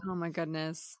 cool. Oh my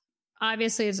goodness.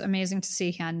 Obviously, it's amazing to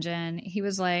see Hyunjin. He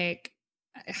was like,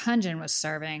 Hyunjin was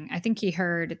serving. I think he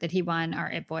heard that he won our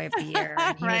It Boy of the Year.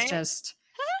 And he Right? was just,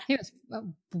 he was,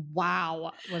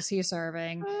 wow, was he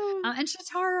serving. And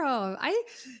Shitaro.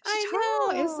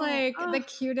 Shitaro is know. like the Ugh.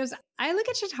 cutest. I look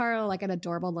at Shitaro like an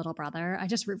adorable little brother. I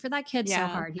just root for that kid so Yeah.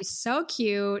 hard. He's so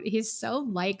cute. He's so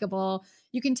likable.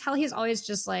 You can tell he's always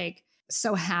just like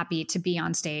so happy to be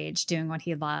on stage doing what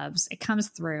he loves. It comes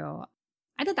through.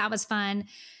 I thought that was fun.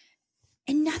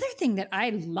 Another thing that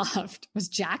I loved was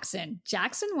Jackson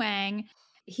Wang.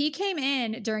 He came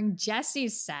in during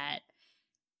Jesse's set.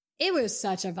 It was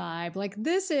such a vibe. Like,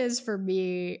 this is for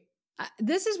me.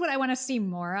 This is what I want to see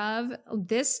more of.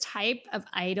 This type of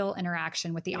idol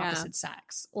interaction with the Yeah. opposite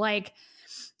sex. Like,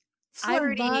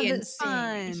 Flirty I love and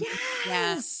seeing- fun.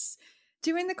 Yes.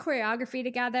 Doing the choreography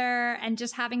together and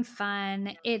just having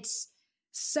fun. It's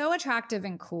so attractive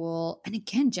and cool. And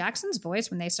again, Jackson's voice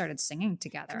when they started singing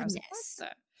together, I was like, Goodness.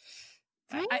 what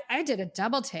the? Right? I did a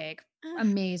double take.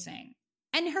 Amazing.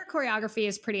 And her choreography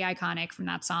is pretty iconic from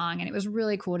that song. And it was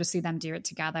really cool to see them do it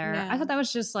together. Yeah. I thought that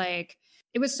was just like,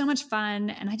 it was so much fun.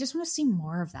 And I just want to see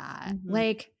more of that. Mhm.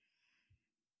 Like,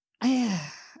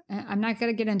 I'm not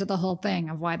going to get into the whole thing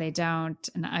of why they don't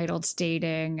and idols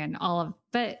dating and all of,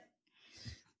 but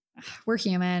we're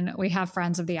human. We have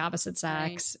friends of the opposite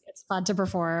sex. It's fun to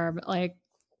perform. Like,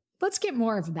 let's get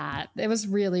more of that. It was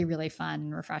really, really fun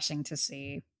and refreshing to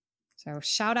see. So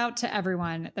shout out to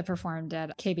everyone that performed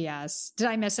at KBS. Did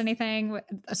I miss anything?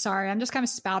 Sorry, I'm just kind of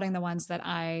spouting the ones that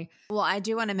I Well, I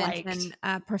do want to liked. mention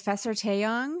Professor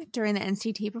Taeyong during the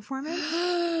NCT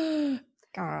performance.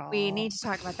 Girl. We need to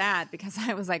talk about that because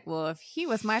I was like, well, if he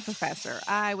was my professor,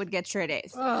 I would get straight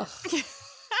A's. Ugh.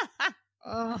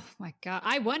 Oh my god,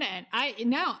 I wouldn't. I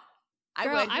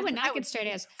would not get straight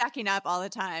A's. Sucking up all the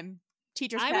time.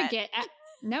 Teacher's I pet. would get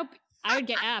nope. I would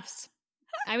get F's.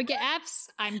 I would get F's.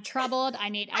 I'm troubled. I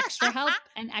need extra help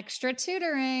and extra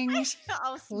tutoring.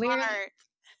 Oh, Clear- smart.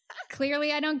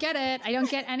 Clearly, I don't get it. I don't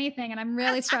get anything, and I'm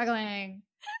really struggling.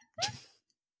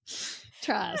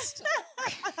 Trust.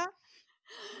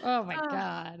 Oh my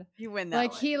god. You win that.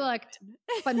 Like one. he looked,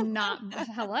 but not.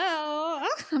 Hello.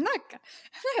 I'm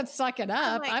not sucking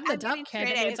up. like, I'm the getting dumb kid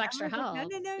straight that needs A's. I'm extra like, help.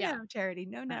 No, Yeah. Charity.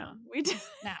 No. No. We do.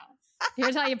 No.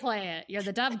 Here's how you play it. You're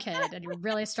the dumb kid and you're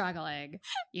really struggling.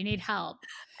 You need help.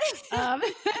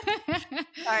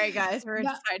 Sorry, guys. We're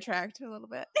No. sidetracked a little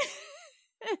bit.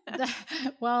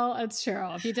 Well, it's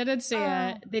true. If you didn't see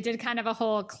it, they did kind of a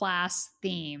whole class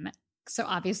theme. So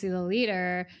obviously the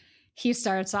leader, he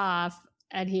starts off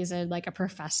and he's in like a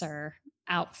professor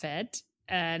outfit.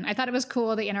 And I thought it was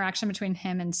cool, the interaction between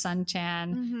him and Sun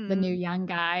Chan, the Mhm. new young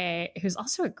guy, who's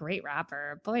also a great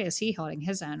rapper. Boy, is he holding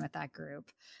his own with that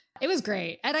group. It was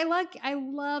great. And I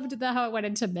loved how it went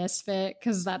into Misfit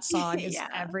because that song is Yeah.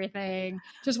 everything.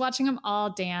 Just watching them all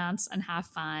dance and have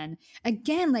fun.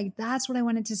 Again, like that's what I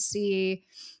wanted to see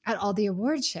at all the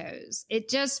award shows. It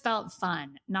just felt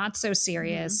fun, not so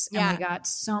serious. Yeah. And we got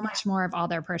so much more of all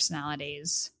their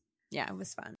personalities. Yeah, it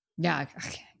was fun. Yeah,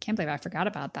 I can't believe I forgot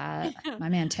about that. My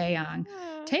man Taeyong.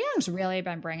 Taeyong's really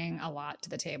been bringing a lot to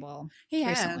the table. He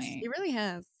has. recently. He really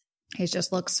has. He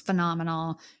just looks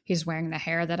phenomenal. He's wearing the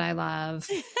hair that I love.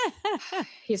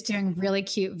 He's doing really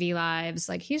cute V lives.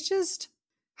 Like he's just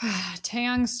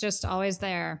Taeyong's just always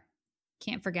there.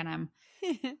 Can't forget him.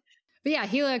 But yeah,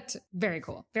 he looked very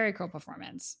cool. Very cool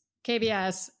performance.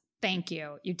 KBS, thank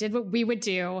you. You did what we would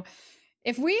do.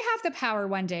 If we have the power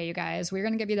one day, you guys, we're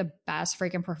going to give you the best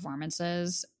freaking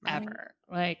performances Right. ever.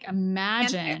 Like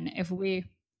imagine if we,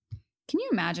 can you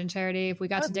imagine, Charity, if we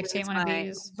got I to would dictate lose one of my-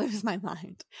 these? Lose my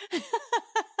mind.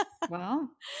 Well,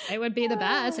 it would be the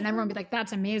best. And everyone would be like,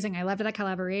 that's amazing. I loved that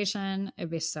collaboration. It'd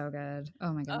be so good.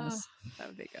 Oh my goodness. That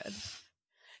would be good.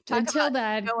 Until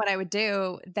then, you know what I would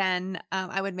do? Then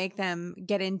I would make them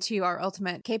get into our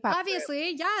ultimate K-pop. obviously,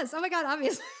 group. yes. Oh my God,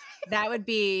 obviously. That would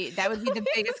be the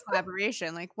biggest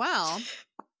collaboration. Like, well,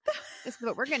 this is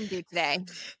what we're going to do today.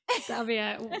 That'll be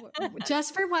it.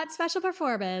 Just for what special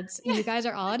performance? You guys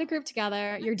are all in a group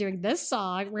together. You're doing this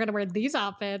song. We're going to wear these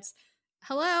outfits.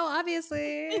 Hello,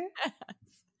 obviously.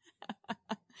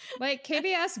 Like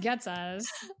KBS gets us.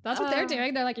 That's what they're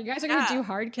doing. They're like, you guys are going to do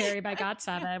Hard Carry by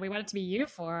GOT7. We want it to be you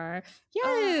four.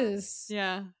 Yes.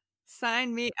 Yeah.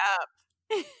 Sign me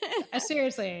up.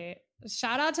 Seriously.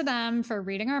 Shout out to them for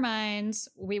reading our minds.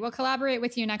 We will collaborate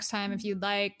with you next time if you'd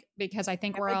like, because I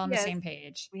think we're all on the same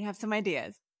page. We have some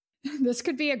ideas. This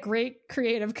could be a great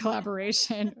creative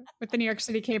collaboration with the New York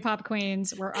City K-pop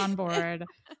queens. We're on board.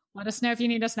 Let us know if you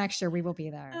need us next year. We will be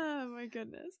there. Oh my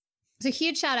goodness. So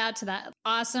huge shout out to that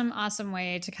awesome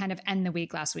way to kind of end the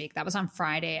week last week. That was on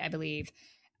Friday, I believe.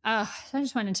 I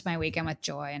just went into my weekend with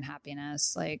joy and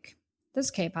happiness. Like this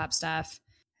K-pop stuff,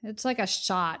 it's like a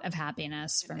shot of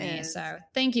happiness for me. So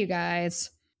thank you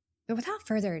guys. But without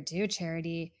further ado,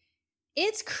 Charity,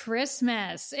 it's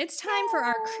Christmas. It's time for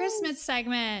our Christmas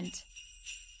segment.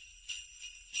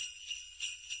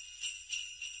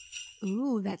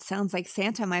 Ooh, that sounds like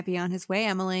Santa might be on his way,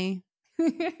 Emily.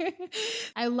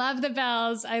 I love the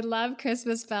bells. I love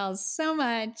Christmas bells so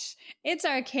much. It's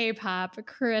our K-pop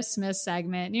Christmas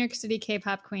segment. New York City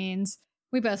K-pop queens.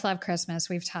 We both love Christmas.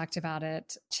 We've talked about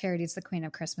it. Charity's the queen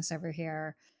of Christmas over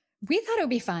here. We thought it would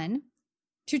be fun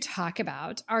to talk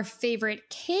about our favorite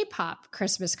K-pop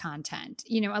Christmas content.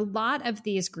 You know, a lot of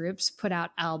these groups put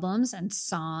out albums and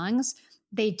songs.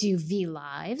 They do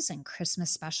V-Lives and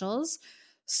Christmas specials.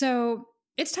 So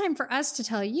it's time for us to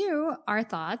tell you our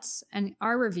thoughts and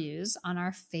our reviews on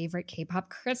our favorite K-pop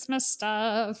Christmas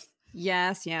stuff.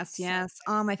 Yes.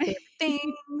 All my favorite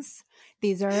things.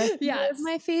 These are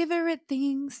my favorite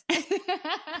things.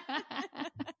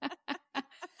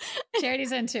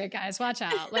 Charity's into it, guys. Watch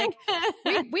out. Like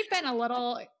we've been a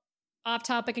little off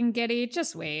topic and giddy.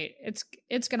 Just wait.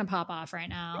 It's gonna pop off right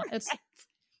now. It's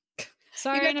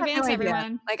sorry in advance,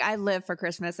 everyone. Like I live for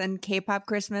Christmas and K-pop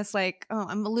Christmas. Like, oh,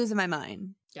 I'm losing my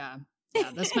mind. Yeah.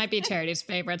 This might be Charity's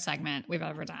favorite segment we've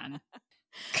ever done.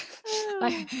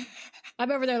 I'm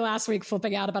over there last week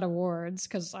flipping out about awards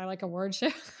because I like award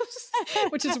shows,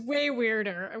 which is way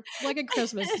weirder. Like at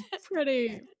Christmas,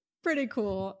 pretty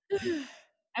cool.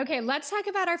 Okay, let's talk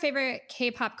about our favorite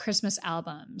K-pop Christmas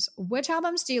albums. Which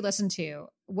albums do you listen to?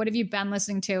 What have you been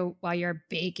listening to while you're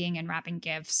baking and wrapping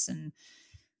gifts and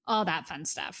all that fun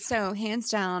stuff? So, hands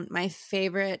down, my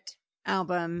favorite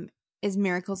album is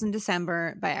Miracles in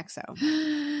December by EXO.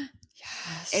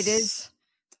 Yes. It is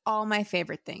all my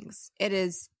favorite things. It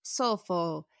is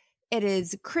soulful. It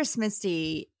is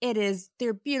Christmassy. It is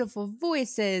their beautiful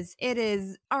voices. It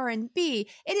is R&B.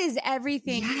 It is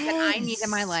everything that I need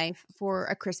in my life for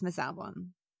a Christmas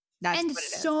album. That's and what it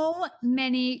is. So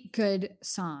many good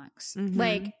songs. Mhm.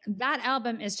 Like that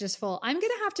album is just full. I'm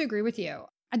going to have to agree with you.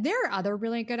 There are other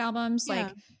really good albums. Yeah.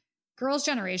 Like Girls'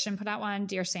 Generation put out one,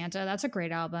 Dear Santa. That's a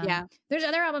great album. Yeah. There's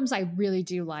other albums I really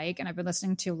do like, and I've been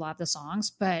listening to a lot of the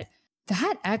songs, but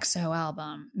that EXO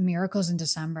album, Miracles in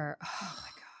December, oh my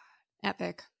God.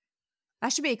 Epic.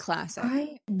 That should be a classic.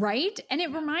 Right? And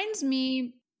it reminds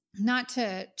me, not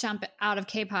to jump out of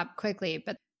K-pop quickly,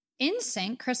 but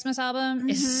NSYNC Christmas album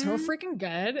is so freaking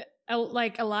good.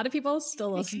 Like a lot of people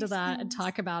still listen to that and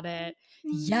talk about it.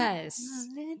 Yes.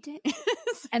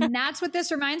 And that's what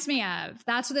this reminds me of.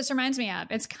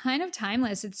 It's kind of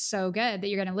timeless. It's so good that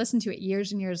you're going to listen to it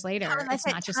years and years later. It's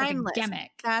not just timeless. like a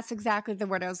gimmick. That's exactly the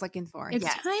word I was looking for. It's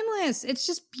timeless. It's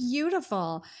just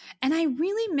beautiful. And I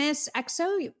really miss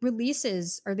EXO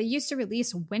releases, or they used to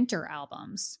release winter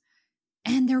albums.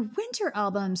 And their winter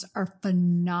albums are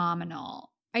phenomenal.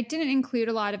 I didn't include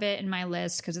a lot of it in my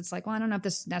list because it's like, well, I don't know if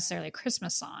this is necessarily a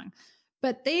Christmas song.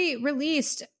 But they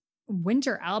released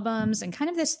winter albums and kind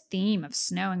of this theme of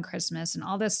snow and Christmas and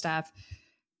all this stuff.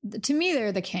 To me,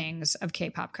 they're the kings of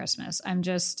K-pop Christmas. I'm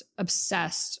just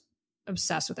obsessed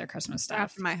with their Christmas stuff.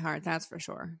 After my heart, that's for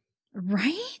sure.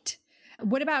 Right?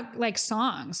 What about like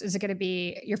songs? Is it going to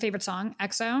be your favorite song,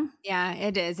 EXO? Yeah,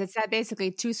 it is. It's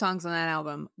basically two songs on that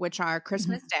album, which are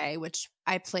Christmas Day, which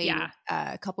I played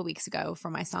a couple weeks ago for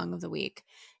my song of the week,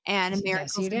 and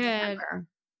Miracles in December.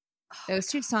 Those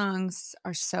two songs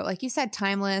are so, like you said,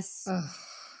 timeless,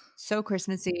 so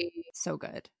Christmassy, so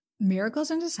good. Miracles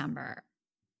in December.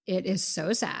 It is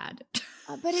so sad,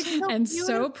 but it's so and beautiful.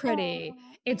 so pretty.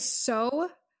 It's so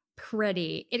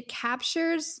pretty. It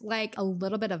captures like a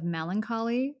little bit of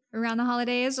melancholy around the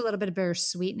holidays, a little bit of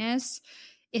bittersweetness.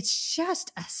 It's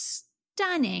just a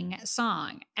stunning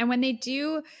song. And when they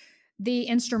do the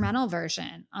instrumental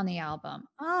version on the album.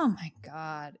 Oh my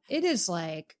God. It's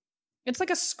like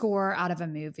a score out of a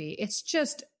movie. It's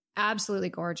just absolutely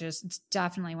gorgeous. It's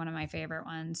definitely one of my favorite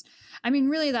ones. I mean,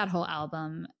 really, that whole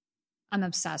album I'm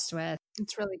obsessed with.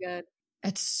 It's really good.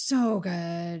 It's so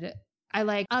good. I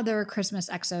like other Christmas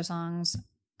EXO songs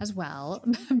as well,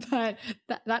 but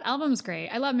that album's great.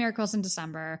 I love Miracles in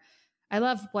December. I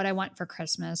love What I Want for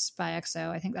Christmas by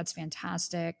EXO. I think that's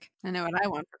fantastic. I know what I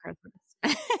want for Christmas.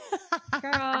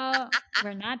 Girl,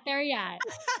 we're not there yet.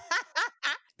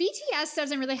 BTS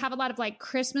doesn't really have a lot of like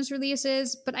Christmas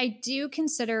releases, but I do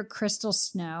consider Crystal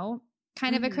Snow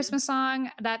kind of a Christmas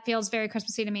song. That feels very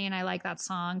Christmassy to me, and I like that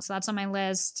song. So that's on my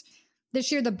list.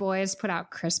 This year, The Boys put out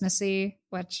Christmassy,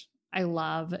 which I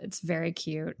love. It's very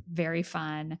cute, very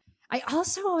fun. I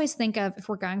also always think of, if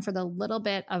we're going for the little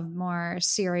bit of more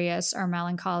serious or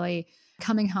melancholy,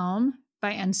 Coming Home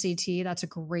by NCT. That's a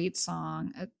great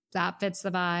song. That fits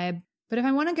the vibe. But if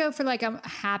I want to go for like a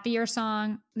happier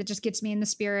song that just gets me in the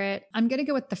spirit, I'm going to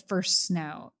go with The First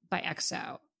Snow by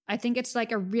EXO. I think it's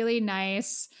like a really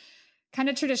nice kind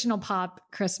of traditional pop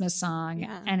Christmas song,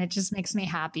 and it just makes me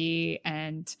happy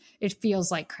and it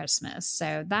feels like Christmas.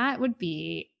 So that would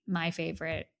be my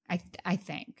favorite, I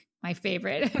think. My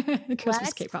favorite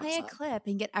Christmas K-pop Let's play song. a clip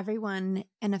and get everyone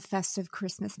in a festive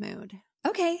Christmas mood.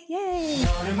 Okay, yay.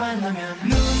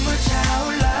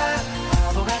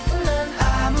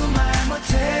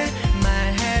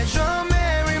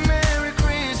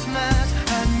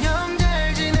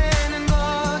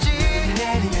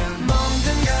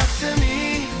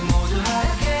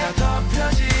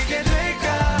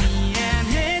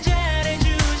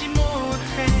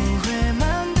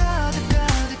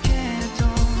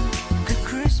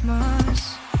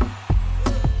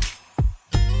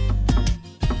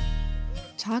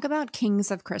 Talk about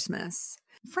kings of Christmas.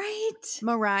 Right.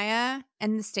 Mariah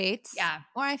in the States. Yeah.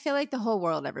 Or I feel like the whole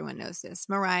world, everyone knows this.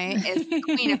 Mariah is the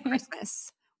queen of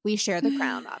Christmas. We share the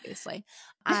crown, obviously.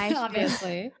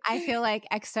 Obviously. I feel like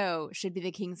EXO should be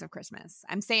the kings of Christmas.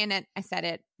 I'm saying it. I said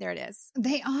it. There it is.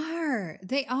 They are.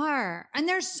 They are. And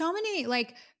there's so many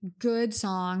like good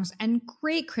songs and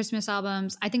great Christmas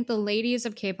albums. I think the ladies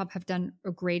of K-pop have done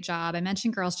a great job. I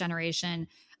mentioned Girls' Generation.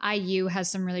 IU has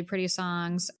some really pretty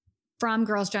songs. From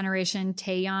Girls' Generation,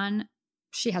 Taeyeon,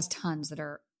 she has tons that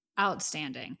are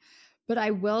outstanding. But I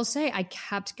will say I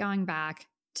kept going back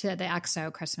to the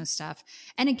EXO Christmas stuff.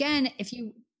 And again, if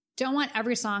you don't want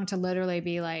every song to literally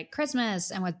be like Christmas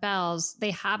and with bells,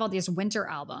 they have all these winter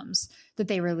albums that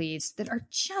they release that are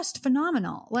just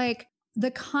phenomenal. Like the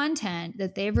content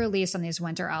that they've released on these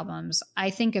winter albums,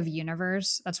 I think of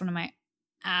Universe. That's one of my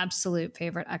absolute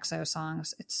favorite EXO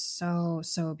songs. It's so,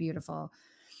 so beautiful.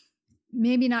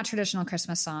 Maybe not traditional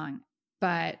Christmas song,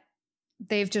 but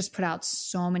they've just put out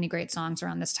so many great songs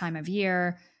around this time of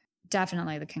year.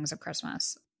 Definitely the kings of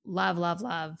Christmas. Love, love,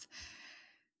 love.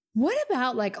 What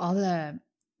about like all the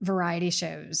variety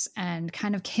shows and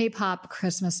kind of K-pop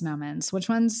Christmas moments? Which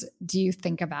ones do you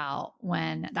think about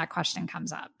when that question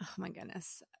comes up? Oh my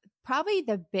goodness. Probably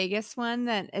the biggest one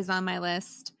that is on my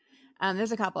list.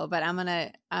 There's a couple, but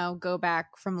I'll go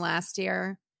back from last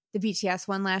year. The BTS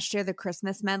one last year, the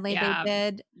Christmas medley they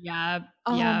did. Yeah.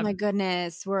 Oh my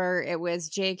goodness. Where it was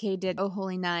JK did Oh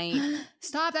Holy Night.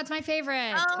 Stop. That's my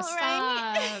favorite. Oh, Stop.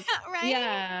 right. Right.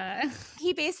 Yeah.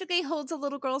 He basically holds a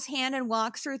little girl's hand and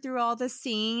walks her through all the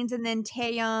scenes. And then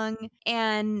Taeyong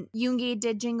and Yoongi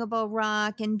did Jingle Bell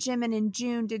Rock. And Jimin and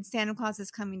June did Santa Claus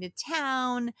is Coming to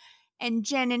Town. And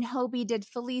Jen and Hobie did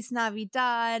Feliz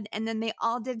Navidad. And then they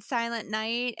all did Silent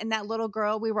Night. And that little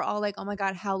girl, we were all like, oh my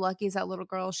God, how lucky is that little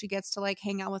girl? She gets to like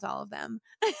hang out with all of them.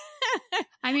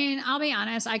 I mean, I'll be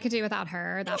honest, I could do without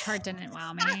her. That part didn't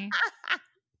wow me.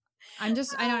 I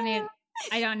don't need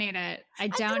it. I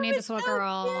don't need this little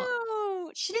girl. Cute.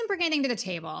 She didn't bring anything to the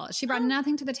table. She brought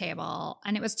nothing to the table.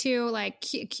 And it was too like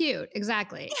cute.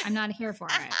 Exactly. I'm not here for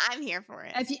it. I'm here for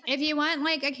it. If you want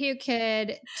like a cute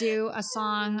kid, do a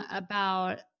song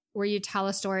about where you tell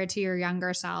a story to your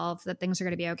younger self that things are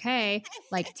going to be okay.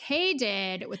 Like Tay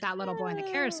did with that little boy in the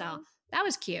carousel. That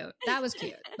was cute.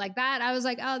 Like that. I was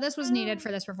like, oh, this was needed for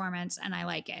this performance. And I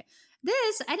like it.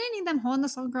 This, I didn't need them holding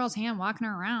this little girl's hand, walking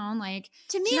her around. Like,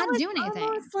 to me, she's it not was doing anything.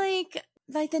 almost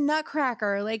like the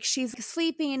Nutcracker. Like she's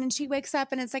sleeping and she wakes up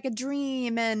and it's like a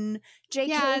dream. And JK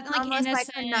Yeah, like almost like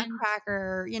innocent. a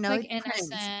Nutcracker, you know, Like Prince.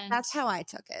 innocent. That's how I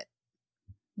took it.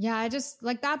 Yeah, I just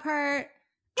like that part.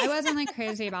 I wasn't like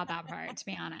crazy about that part, to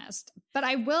be honest. But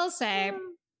I will say,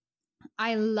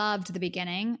 I loved the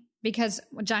beginning because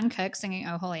Jungkook singing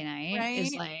 "Oh Holy Night"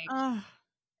 is like,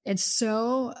 it's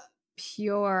so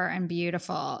pure and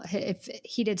beautiful.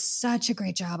 He did such a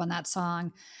great job on that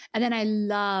song. And then I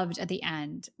loved at the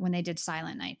end when they did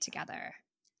Silent Night together.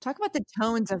 Talk about the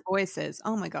tones of voices.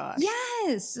 Oh my gosh.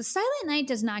 Yes. Silent Night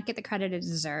does not get the credit it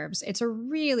deserves. It's a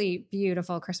really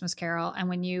beautiful Christmas carol. And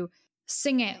when you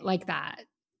sing it like that,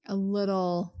 a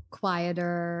little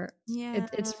quieter, Yeah.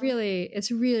 it's really,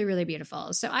 really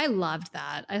beautiful. So I loved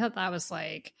that. I thought that was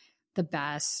like the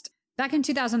best. Back in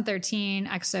 2013,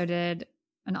 EXO did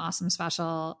an awesome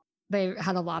special. They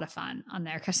had a lot of fun on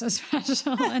their Christmas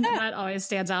special, and that always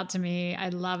stands out to me. I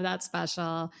love that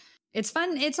special. It's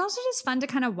fun. It's also just fun to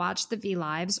kind of watch the V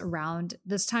Lives around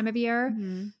this time of year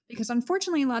because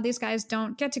unfortunately, a lot of these guys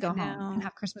don't get to go home and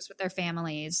have Christmas with their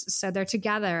families. So they're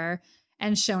together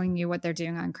and showing you what they're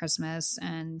doing on Christmas.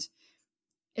 And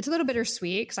it's a little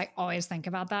bittersweet because I always think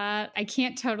about that. I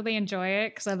can't totally enjoy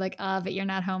it because I'm like, but you're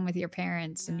not home with your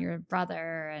parents and your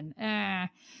brother and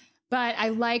But I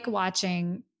like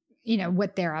watching,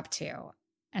 what they're up to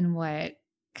and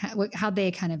how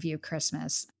they kind of view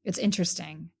Christmas. It's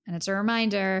interesting. And it's a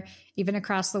reminder, even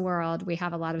across the world, we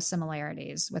have a lot of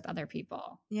similarities with other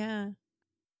people. Yeah.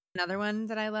 Another one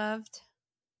that I loved,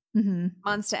 Mm-hmm.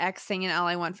 Monsta X singing All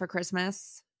I Want for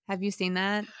Christmas. Have you seen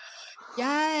that?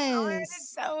 Yes. Oh,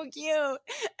 it's so cute.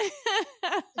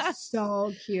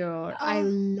 So cute. I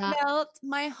love Melt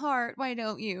my heart. Why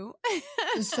don't you?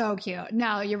 So cute.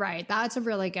 No, you're right. That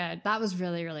was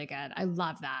really, really good. I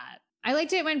love that. I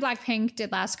liked it when Blackpink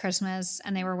did Last Christmas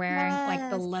and they were wearing like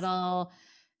the little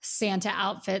Santa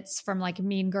outfits from like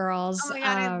Mean Girls. Oh my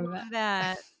God, I love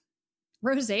that.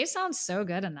 Rosé sounds so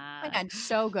good in that. Oh my God,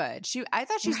 so good. I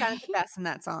thought she sounded the best in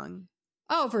that song.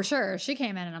 Oh, for sure. She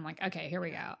came in and I'm like, okay, here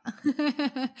we go.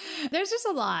 There's just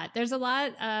a lot. There's a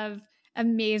lot of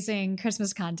amazing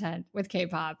Christmas content with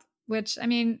K-pop, which I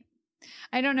mean,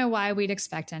 I don't know why we'd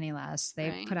expect any less.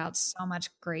 They put out so much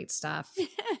great stuff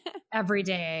every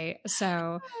day.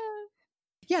 So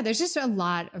yeah, there's just a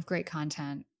lot of great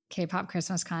content, K-pop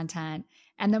Christmas content.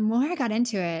 And the more I got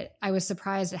into it, I was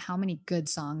surprised at how many good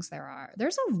songs there are.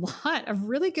 There's a lot of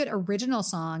really good original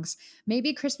songs,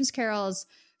 maybe Christmas carols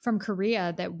from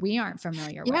Korea that we aren't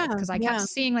familiar with. Because I kept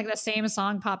seeing like the same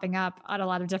song popping up on a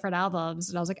lot of different albums.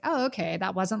 And I was like, oh, okay,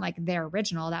 that wasn't like their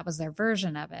original. That was their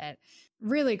version of it.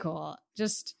 Really cool.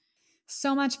 Just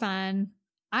so much fun.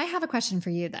 I have a question for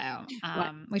you though.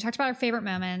 We talked about our favorite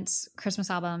moments, Christmas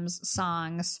albums,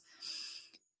 songs.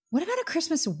 What about a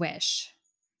Christmas wish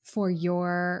for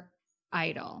your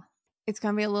idol? It's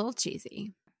going to be a little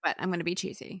cheesy, but I'm going to be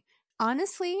cheesy.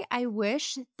 Honestly, I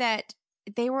wish that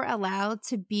they were allowed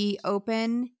to be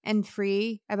open and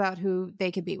free about who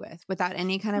they could be with without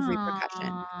any kind of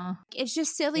repercussion. It's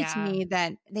just silly to me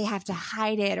that they have to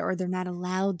hide it or they're not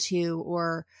allowed to,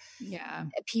 or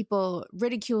people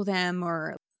ridicule them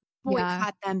or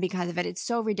boycott them because of it. It's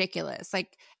so ridiculous.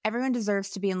 Like, everyone deserves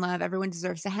to be in love. Everyone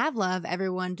deserves to have love.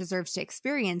 Everyone deserves to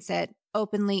experience it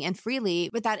openly and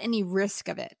freely without any risk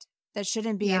of it. That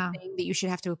shouldn't be a thing that you should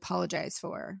have to apologize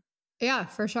for. Yeah,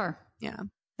 for sure. Yeah.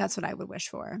 That's what I would wish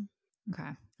for. Okay.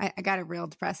 I got it real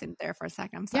depressing there for a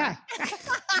second. I'm sorry.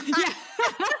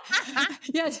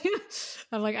 Yeah.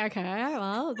 I'm like, okay,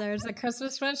 well, there's a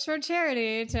Christmas wish for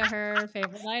charity to her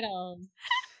favorite idol.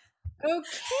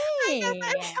 Okay.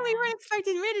 We weren't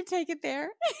expecting me to take it there.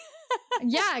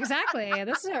 Yeah, exactly.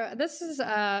 This is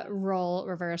a role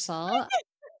reversal.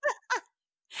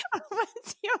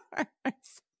 What's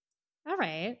yours? All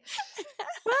right.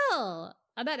 Well,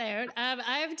 on that note,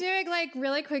 I'm doing like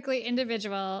really quickly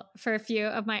individual for a few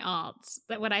of my alts,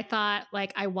 that what I thought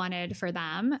like I wanted for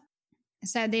them.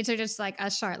 So these are just like a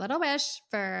short little wish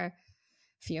for a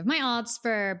few of my alts.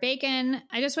 For Bacon,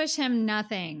 I just wish him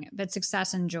nothing but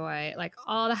success and joy, like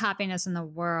all the happiness in the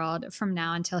world from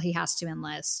now until he has to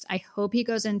enlist. I hope he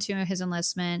goes into his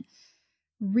enlistment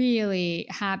really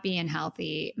happy and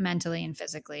healthy mentally and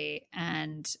physically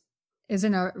and is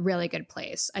in a really good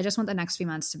place. I just want the next few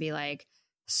months to be like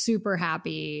super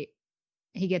happy.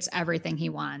 He gets everything he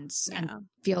wants and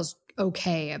feels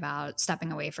okay about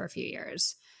stepping away for a few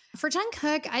years. For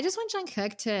Jungkook, I just want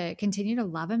Jungkook to continue to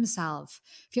love himself,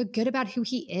 feel good about who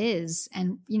he is,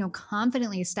 and,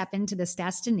 confidently step into this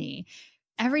destiny.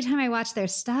 Every time I watch their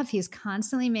stuff, he's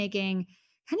constantly making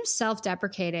kind of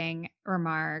self-deprecating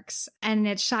remarks. And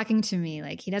it's shocking to me.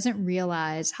 Like, he doesn't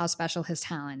realize how special his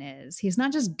talent is. He's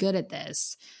not just good at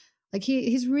this. Like,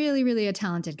 he's really, really a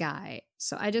talented guy.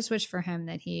 So I just wish for him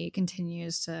that he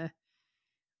continues to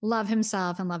love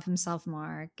himself and love himself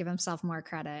more, give himself more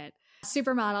credit.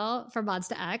 Supermodel for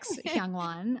Monsta X,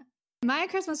 Hyungwon. My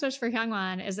Christmas wish for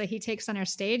Hyungwon is that he takes center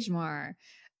stage more.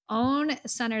 Own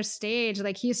center stage.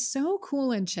 Like, he's so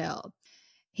cool and chill.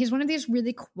 He's one of these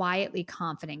really quietly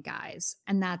confident guys,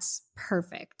 and that's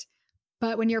perfect.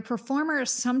 But when you're a performer,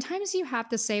 sometimes you have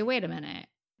to say, wait a minute,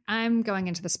 I'm going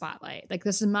into the spotlight. Like,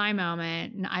 this is my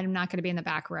moment, and I'm not going to be in the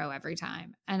back row every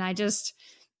time. And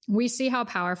we see how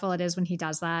powerful it is when he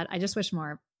does that. I just wish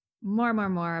more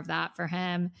of that for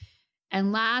him.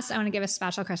 And last, I want to give a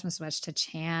special Christmas wish to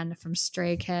Chan from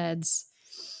Stray Kids.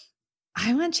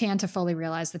 I want Chan to fully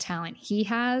realize the talent he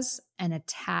has and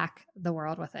attack the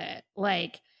world with it.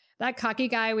 Like that cocky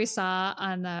guy we saw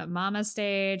on the Mama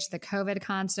stage, the COVID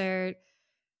concert,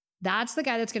 that's the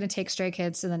guy that's going to take Stray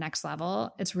Kids to the next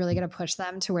level. It's really going to push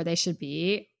them to where they should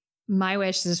be. My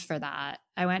wish is for that.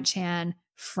 I want Chan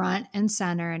front and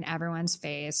center in everyone's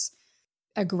face,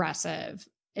 aggressive.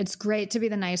 It's great to be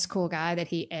the nice, cool guy that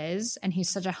he is, and he's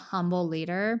such a humble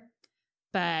leader.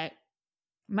 But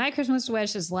my Christmas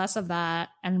wish is less of that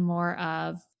and more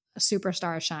of a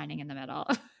superstar shining in the middle.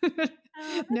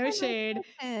 No shade.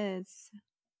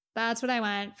 That's what I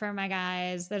want for my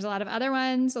guys. There's a lot of other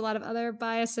ones, a lot of other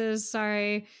biases.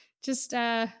 Sorry. Just,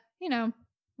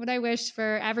 what I wish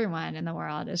for everyone in the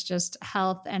world is just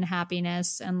health and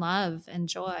happiness and love and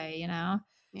joy,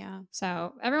 Yeah.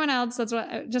 So everyone else, that's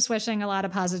what, just wishing a lot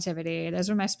of positivity. Those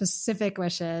are my specific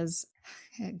wishes.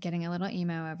 Getting a little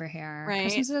emo over here. Right.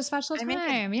 Christmas is a special time.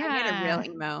 I made a real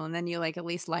emo, and then you at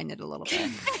least lighten it a little bit.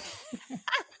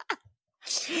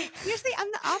 Usually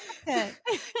I'm the opposite.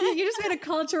 You just made a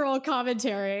cultural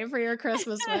commentary for your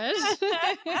Christmas wish.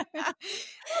 All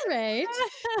right.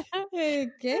 Okay.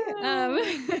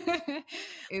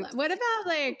 What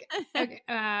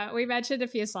about we mentioned a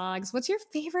few songs. What's your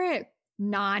favorite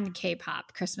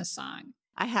non-K-pop Christmas song?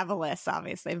 I have a list,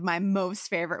 obviously. My most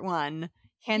favorite one,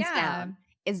 hands down,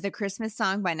 is the Christmas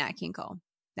song by Nat King Cole.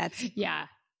 That's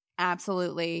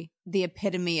absolutely the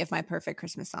epitome of my perfect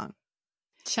Christmas song.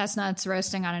 Chestnuts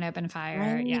roasting on an open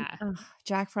fire. Right? Yeah. Ugh,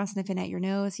 Jack Frost sniffing at your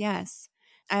nose. Yes.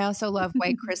 I also love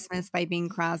White Christmas by Bing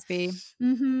Crosby.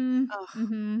 Mm-hmm.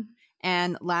 Mm-hmm.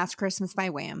 And Last Christmas by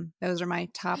Wham. Those are my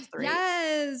top 3.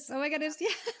 Yes. Oh my goodness.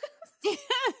 Yes.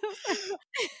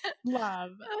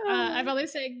 Love. I'm only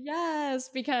saying yes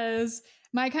because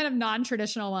my kind of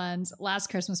non-traditional ones,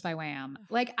 Last Christmas by Wham.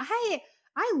 Like I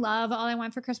love All I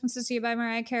Want for Christmas Is You by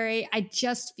Mariah Carey. I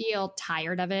just feel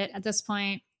tired of it at this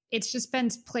point. It's just been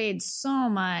played so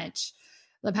much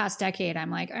the past decade.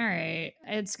 I'm like, all right,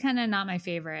 it's kind of not my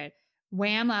favorite.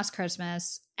 Wham! Last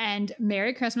Christmas and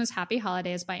Merry Christmas, Happy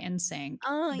Holidays by NSYNC.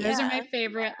 Oh, Those are my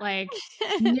favorite,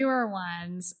 newer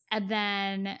ones. And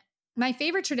then my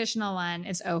favorite traditional one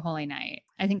is Oh Holy Night.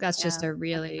 I think that's just a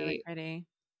really pretty.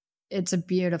 It's a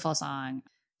beautiful song.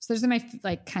 So those are my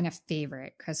kind of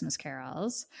favorite Christmas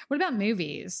carols. What about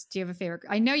movies? Do you have a favorite?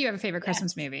 I know you have a favorite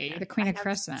Christmas movie. You're the Queen of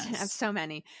Christmas. I have so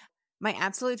many. My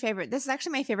absolute favorite. This is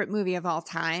actually my favorite movie of all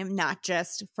time, not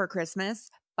just for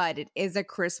Christmas, but it is a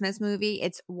Christmas movie.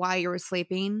 It's While You Were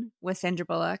Sleeping with Sandra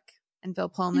Bullock and Bill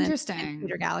Pullman and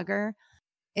Peter Gallagher.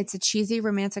 It's a cheesy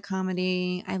romantic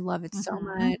comedy. I love it so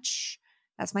much.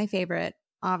 That's my favorite.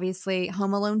 Obviously,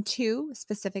 Home Alone 2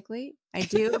 specifically. I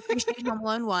do appreciate Home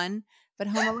Alone 1, but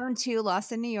Home Alone 2,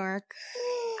 Lost in New York.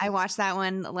 I watch that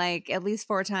one at least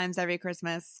 4 times every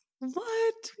Christmas.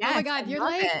 What? Yes, oh my God.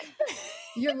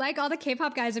 You're like all the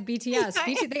K-pop guys at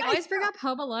BTS. They always bring up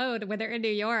Home Alone when they're in New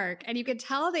York. And you could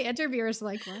tell the interviewers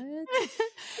like, what?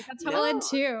 That's Home Alone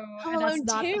 2. Home Alone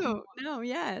 2. No,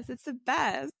 yes. It's the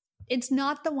best. It's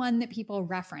not the one that people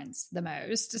reference the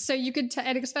most. So you could,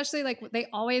 and especially they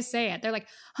always say it. They're like,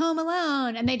 Home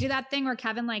Alone. And they do that thing where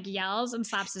Kevin yells and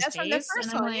slaps his face. From the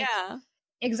first one, yeah.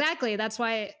 Exactly. That's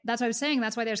why I was saying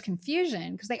that's why there's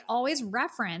confusion because they always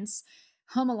reference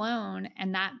Home Alone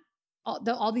and that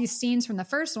all these scenes from the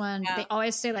first one. They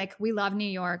always say we love New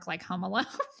York, like Home Alone.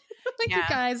 You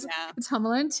guys, it's Home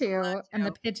Alone 2 and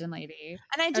the Pigeon Lady.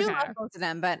 And I do love both of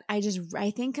them, but I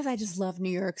think because I just love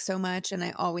New York so much and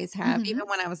I always have, even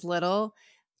when I was little.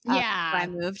 I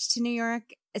moved to New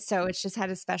York. So it's just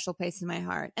had a special place in my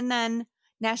heart. And then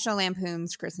National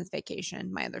Lampoon's Christmas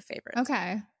Vacation, my other favorite.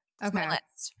 Okay. That's my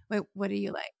list. Wait, what do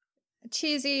you like?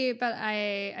 Cheesy, but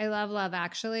I love Love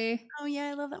Actually. Oh yeah,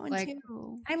 I love that one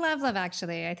too. I love Love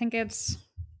Actually. I think it's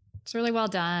really well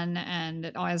done and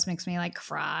it always makes me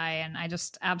cry and I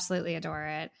just absolutely adore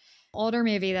it. Older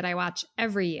movie that I watch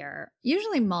every year,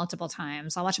 usually multiple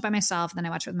times. I'll watch it by myself, then I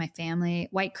watch it with my family.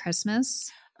 White Christmas.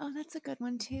 Oh, that's a good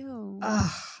one too.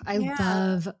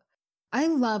 I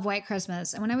love White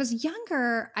Christmas. And when I was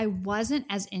younger, I wasn't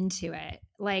as into it.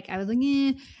 I was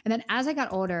and then as I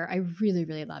got older, I really,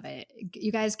 really love it.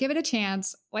 You guys give it a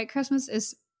chance. White Christmas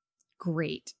is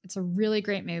great. It's a really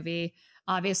great movie.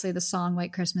 Obviously, the song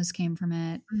White Christmas came from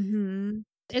it. Mm-hmm.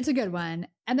 It's a good one.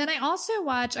 And then I also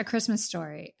watch A Christmas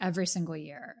Story every single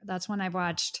year. That's one I've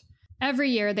watched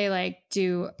every year. They like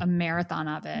do a marathon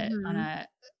of it on a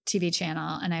TV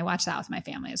channel, and I watch that with my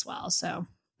family as well. So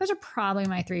those are probably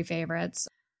my three favorites.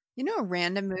 You know, a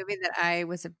random movie that I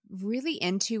was really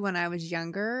into when I was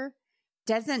younger,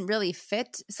 doesn't really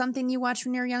fit something you watch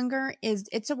when you're younger, is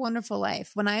It's a Wonderful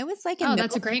Life. When I was like in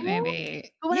that's a great school,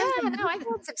 movie. But when I Yeah, was in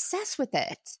I was obsessed with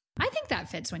it. I think that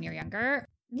fits when you're younger.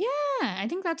 Yeah, I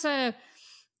think that's a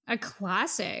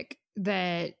classic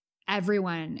that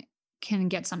everyone can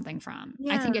get something from.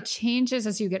 I think it changes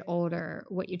as you get older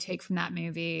what you take from that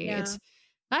movie. Yeah.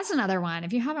 That's another one.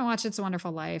 If you haven't watched It's a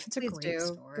Wonderful Life, it's a Please great do.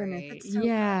 story. Goodness, it's so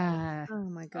yeah. good. Oh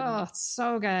my Oh, goodness. it's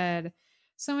so good.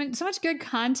 So much good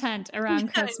content around I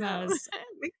know. Christmas.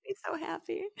 It makes me so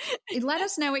happy. Let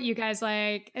us know what you guys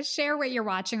like. Share what you're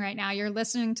watching right now. You're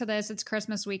listening to this. It's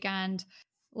Christmas weekend.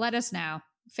 Let us know.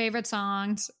 Favorite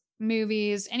songs,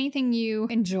 movies, anything you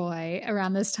enjoy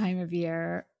around this time of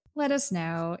year. Let us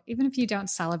know. Even if you don't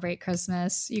celebrate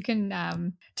Christmas, you can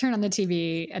turn on the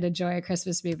TV and enjoy a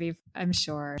Christmas movie, I'm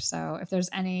sure. So if there's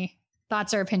any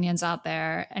thoughts or opinions out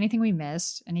there, anything we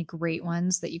missed, any great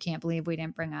ones that you can't believe we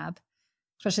didn't bring up,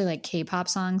 especially like K-pop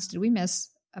songs, did we miss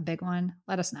a big one?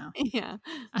 Let us know. Yeah.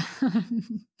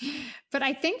 But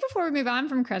I think before we move on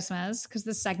from Christmas, because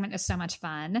this segment is so much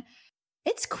fun,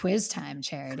 it's quiz time,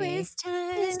 Charity. Quiz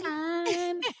time. Quiz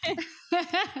time.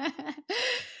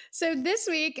 So this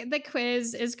week, the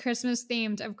quiz is Christmas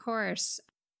themed, of course.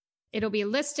 It'll be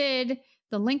listed.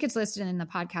 The link is listed in the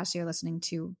podcast you're listening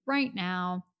to right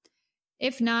now.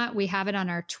 If not, we have it on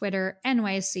our Twitter,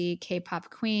 NYC K-Pop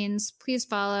Queens. Please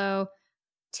follow.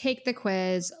 Take the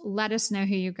quiz. Let us know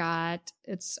who you got.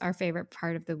 It's our favorite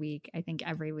part of the week, I think,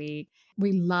 every week.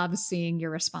 We love seeing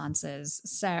your responses.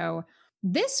 So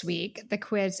this week, the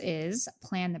quiz is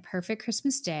plan the perfect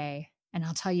Christmas day, and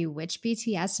I'll tell you which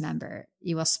BTS member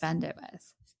you will spend it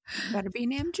with. Better be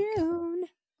named June.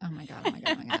 Oh my God, oh my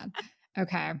God, oh my God.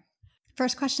 Okay.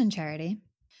 First question, Charity.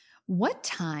 What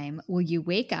time will you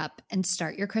wake up and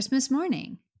start your Christmas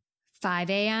morning? 5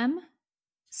 a.m.,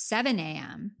 7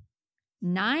 a.m.,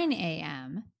 9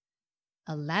 a.m.,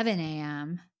 11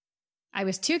 a.m. I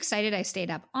was too excited I stayed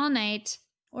up all night,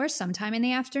 or sometime in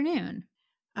the afternoon.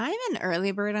 I'm an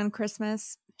early bird on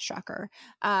Christmas. Shocker.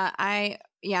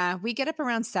 We get up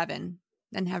around 7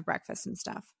 and have breakfast and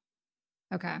stuff.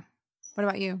 Okay. What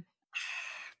about you?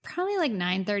 Probably like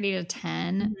 9:30 to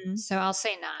 10. Mhm. So I'll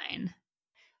say 9.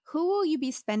 Who will you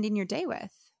be spending your day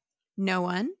with? No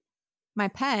one, my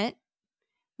pet,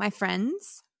 my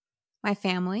friends, my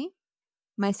family,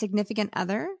 my significant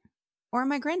other, or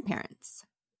my grandparents?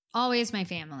 Always my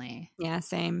family. Yeah,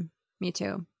 same. Me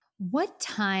too. What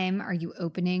time are you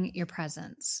opening your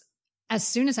presents? As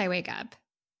soon as I wake up,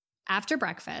 after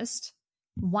breakfast,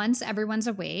 once everyone's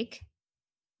awake,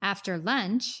 after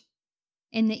lunch,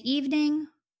 in the evening,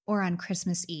 or on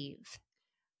Christmas Eve?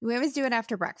 We always do it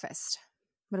after breakfast.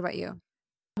 What about you?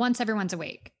 Once everyone's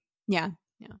awake. Yeah.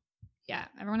 Yeah,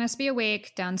 everyone has to be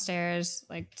awake downstairs,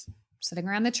 like sitting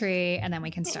around the tree, and then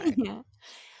we can start. Yeah.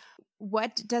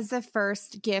 What does the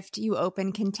first gift you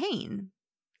open contain?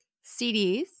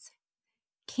 CDs,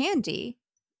 candy,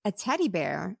 a teddy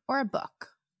bear, or a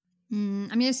book? I'm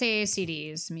going to say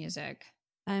CDs, music.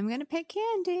 I'm going to pick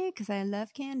candy because I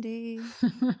love candy.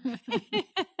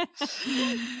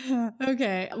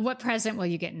 Okay. What present will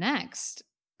you get next?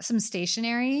 Some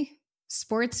stationery,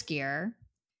 sports gear,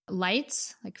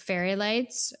 lights, like fairy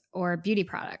lights, or beauty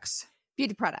products?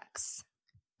 Beauty products.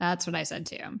 That's what I said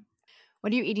too.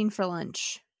 What are you eating for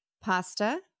lunch?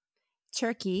 Pasta,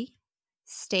 turkey,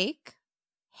 steak,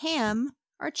 ham,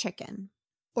 or chicken?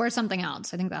 Or something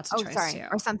else. I think that's a choice too.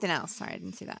 Or something else. Sorry, I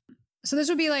didn't see that. So this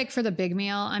would be like for the big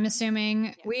meal, I'm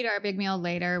assuming. We eat our big meal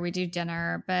later. We do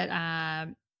dinner, but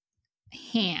ham.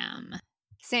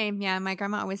 Same. Yeah, my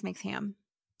grandma always makes ham.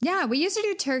 Yeah, we used to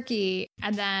do turkey,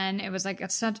 and then it was like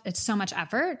it's so much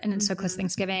effort, and so close to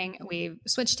Thanksgiving, we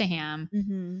switched to ham.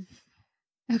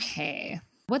 Mm-hmm. Okay,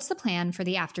 what's the plan for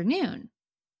the afternoon?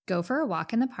 Go for a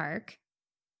walk in the park,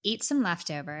 eat some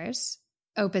leftovers,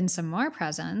 open some more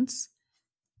presents,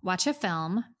 watch a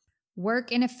film,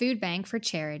 work in a food bank for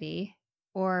charity,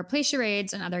 or play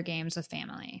charades and other games with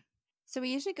family. So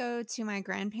we usually go to my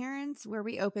grandparents where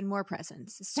we open more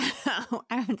presents. So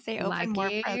I would say open more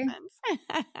Lucky. presents.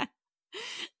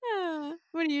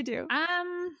 What do you do?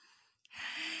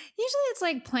 Usually it's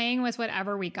like playing with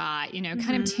whatever we got,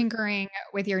 kind of tinkering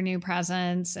with your new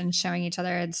presents and showing each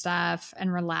other and stuff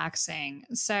and relaxing.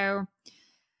 So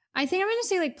I think I'm going to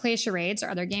say like play charades or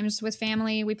other games with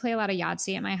family. We play a lot of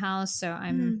Yahtzee at my house, so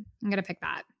I'm going to pick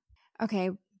that.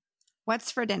 Okay.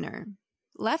 What's for dinner?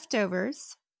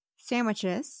 leftovers,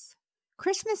 sandwiches,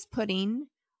 Christmas pudding,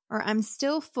 or I'm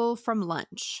still full from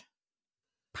lunch?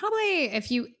 Probably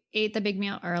if you ate the big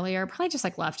meal earlier, probably just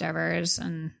like leftovers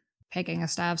and picking a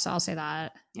stuff. So I'll say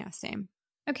that. Yeah, same.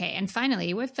 Okay. And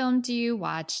finally, what film do you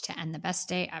watch to end the best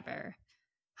day ever?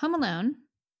 Home Alone,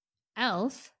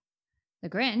 Elf, The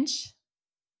Grinch,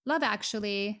 Love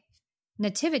Actually,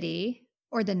 Nativity,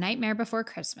 or The Nightmare Before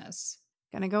Christmas?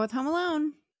 Gonna go with Home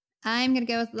Alone. I'm going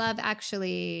to go with Love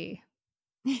Actually.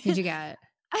 Who'd you get?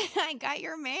 I got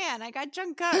your man. I got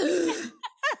Jungkook.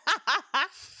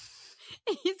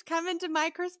 He's coming to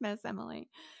my Christmas, Emily.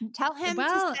 Tell him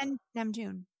to send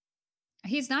Namjoon.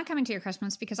 He's not coming to your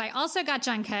Christmas because I also got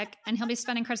Jungkook and he'll be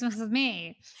spending Christmas with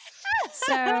me.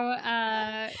 So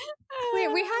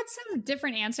we had some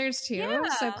different answers too. Yeah.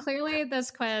 So clearly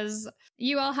this quiz,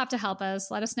 you all have to help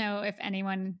us. Let us know if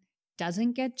anyone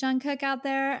doesn't get Jungkook out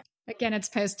there. Again, it's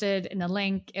posted in the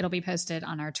link. It'll be posted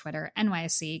on our Twitter,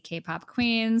 NYC K-Pop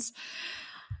Queens.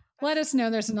 Let us know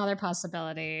there's another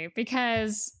possibility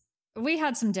because we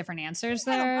had some different answers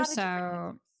there.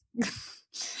 So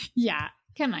yeah,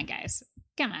 come on, guys.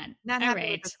 Come on. Not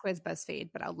happy with this quiz, BuzzFeed,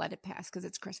 but I'll let it pass because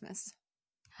it's Christmas.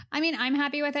 I mean, I'm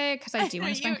happy with it because I do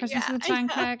want to spend Christmas with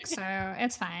Jungkook, so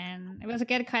it's fine. It was a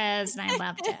good quiz and I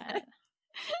loved it.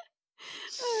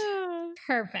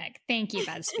 Perfect. Thank you,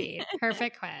 BuzzFeed.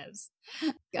 Perfect quiz.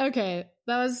 Okay,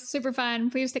 that was super fun.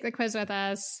 Please take the quiz with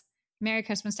us. Merry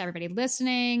Christmas to everybody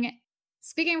listening.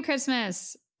 Speaking of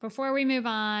Christmas, before we move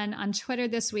on Twitter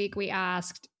this week, we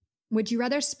asked, would you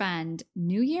rather spend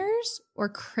New Year's or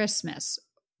Christmas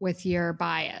with your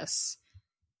bias?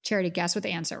 Charity, guess what the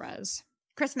answer was?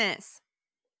 Christmas.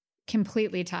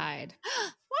 Completely tied.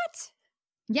 What?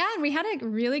 Yeah, and we had a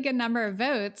really good number of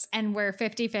votes and we're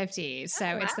 50-50. So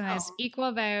it's the most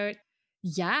equal vote.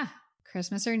 Yeah,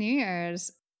 Christmas or New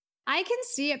Year's. I can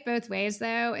see it both ways,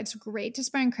 though. It's great to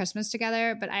spend Christmas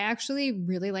together, but I actually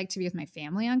really like to be with my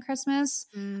family on Christmas.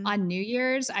 On New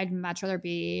Year's, I'd much rather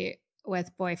be with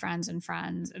boyfriends and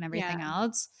friends and everything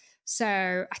else. So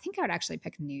I think I would actually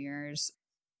pick New Year's.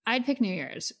 I'd pick New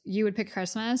Year's. You would pick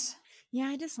Christmas? Yeah,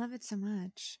 I just love it so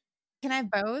much. Can I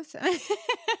have both?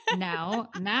 No.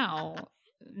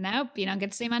 Nope. You don't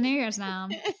get to see my New Year's now.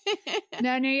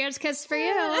 No New Year's kiss for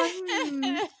you.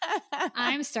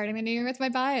 I'm starting the new year with my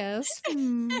bias.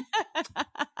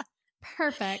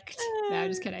 Perfect. No, I'm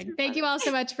just kidding. Thank you all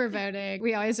so much for voting.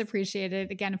 We always appreciate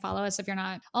it. Again, follow us if you're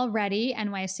not already,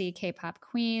 NYC K-Pop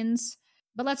Queens.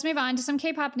 But let's move on to some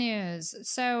K-pop news.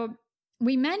 So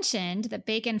we mentioned that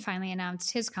Bacon finally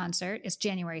announced his concert is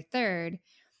January 3rd.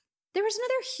 There was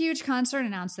another huge concert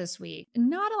announced this week.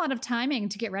 Not a lot of timing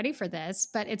to get ready for this,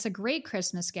 but it's a great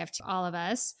Christmas gift to all of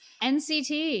us.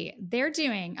 NCT, they're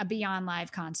doing a Beyond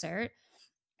Live concert.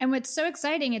 And what's so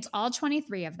exciting, it's all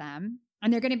 23 of them.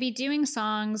 And they're going to be doing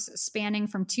songs spanning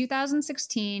from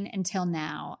 2016 until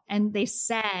now. And they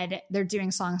said they're doing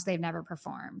songs they've never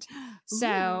performed.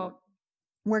 So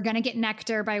we're going to get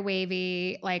Nectar by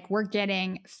Wavy. Like, we're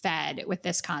getting fed with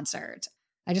this concert.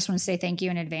 I just want to say thank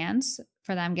you in advance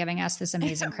for them giving us this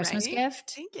amazing Christmas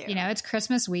gift. Thank you. You know, it's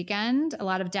Christmas weekend, a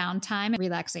lot of downtime and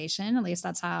relaxation. At least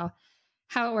that's how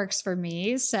it works for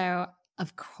me. So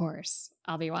of course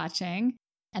I'll be watching.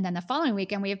 And then the following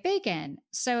weekend we have Bacon.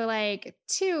 So like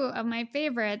two of my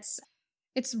favorites.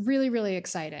 It's really, really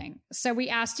exciting. So we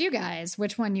asked you guys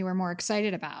which one you were more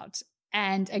excited about.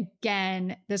 And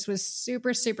again, this was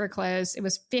super, super close. It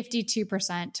was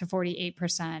 52% to 48%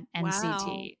 NCT.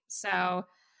 Wow. So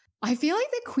I feel like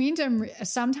the Queendom,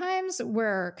 sometimes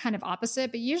we're kind of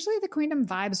opposite, but usually the Queendom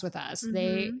vibes with us.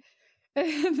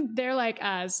 They're like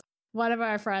us. One of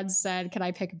our friends said, can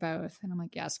I pick both? And I'm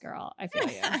like, yes, girl. I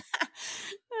feel you.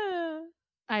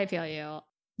 I feel you.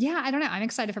 Yeah, I don't know. I'm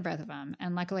excited for both of them.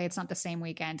 And luckily, it's not the same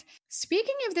weekend.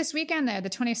 Speaking of this weekend, though, the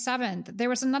 27th, there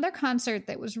was another concert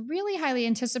that was really highly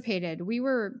anticipated. We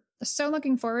were so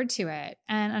looking forward to it.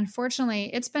 And unfortunately,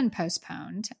 it's been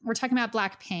postponed. We're talking about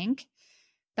Blackpink.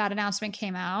 That announcement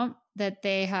came out that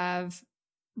they have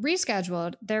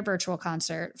rescheduled their virtual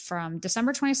concert from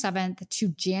December 27th to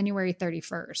January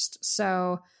 31st.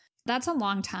 So that's a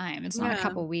long time. It's not a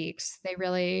couple weeks. They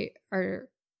really are,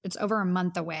 it's over a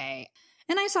month away.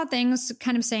 And I saw things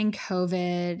kind of saying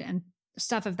COVID and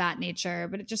stuff of that nature,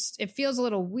 but it feels a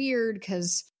little weird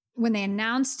because when they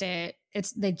announced it,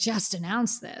 they just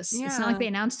announced this. Yeah. It's not like they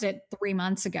announced it 3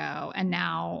 months ago and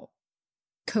now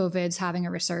COVID's having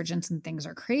a resurgence and things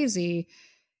are crazy.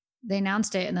 They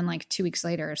announced it and then like 2 weeks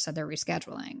later said they're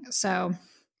rescheduling. So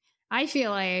I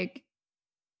feel like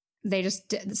they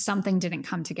just something didn't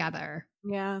come together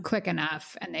quick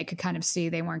enough and they could kind of see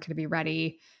they weren't going to be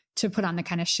ready to put on the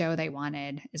kind of show they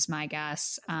wanted, is my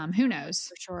guess. Who knows?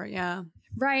 For sure. Yeah.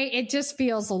 Right. It just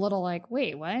feels a little like,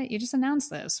 wait, what? You just announced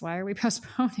this. Why are we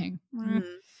postponing?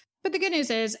 But the good news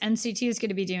is NCT is going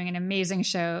to be doing an amazing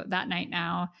show that night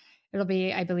now. It'll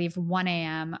be, I believe, 1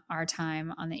 a.m. our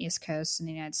time on the East Coast in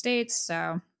the United States.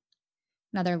 So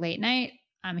another late night.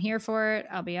 I'm here for it.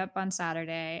 I'll be up on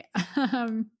Saturday.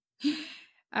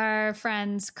 Our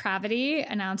friends Gravity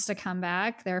announced a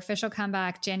comeback, their official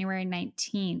comeback, January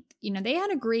 19th. You know, they had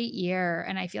a great year,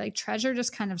 and I feel like Treasure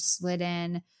just kind of slid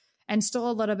in and stole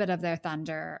a little bit of their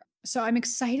thunder. So I'm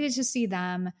excited to see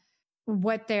them,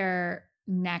 what their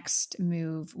next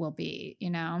move will be, you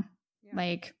know? Yeah.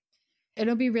 Like,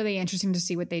 it'll be really interesting to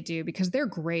see what they do because they're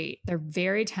great. They're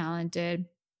very talented.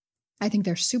 I think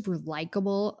they're super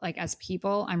likable, like as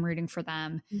people. I'm rooting for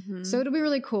them. So it'll be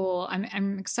really cool.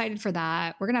 I'm excited for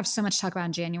that. We're going to have so much to talk about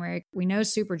in January. We know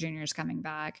Super Junior is coming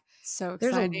back. So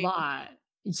exciting. There's a lot.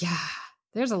 Yeah,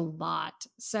 there's a lot.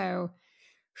 So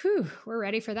we're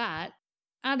ready for that.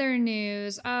 Other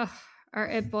news. Oh, our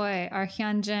It Boy, our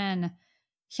Hyunjin.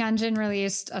 Hyunjin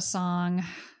released a song,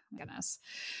 goodness,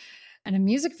 and a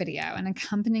music video, an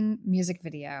accompanying music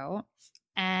video.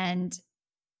 And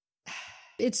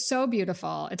it's so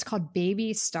beautiful. It's called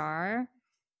Baby Star.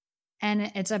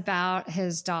 And it's about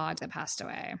his dog that passed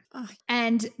away. Oh.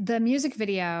 And the music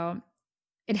video,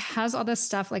 it has all this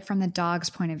stuff like from the dog's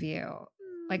point of view,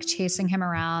 like chasing him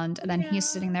around. And then he's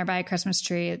sitting there by a Christmas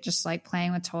tree, just like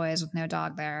playing with toys with no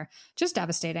dog there. Just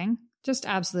devastating. Just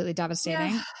absolutely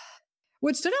devastating. Yeah.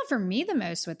 What stood out for me the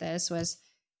most with this was,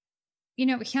 you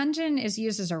know, Hyunjin is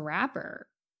used as a rapper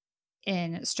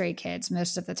in Stray Kids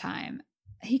most of the time.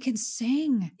 He can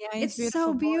sing. Yeah, it's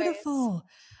so beautiful. Voice.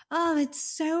 Oh, it's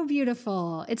so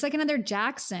beautiful. It's like another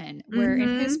Jackson, where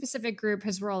in his specific group,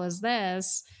 his role is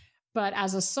this, but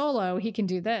as a solo, he can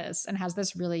do this and has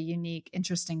this really unique,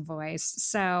 interesting voice.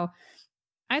 So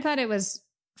I thought it was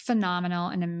phenomenal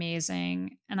and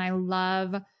amazing. And I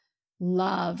love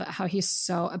how he's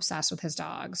so obsessed with his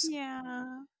dogs.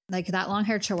 Yeah. Like that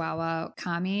long-haired Chihuahua,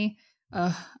 Kami.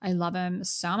 I love him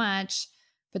so much.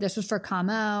 But this was for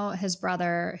Kamo, his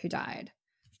brother, who died.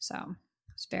 So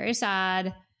it's very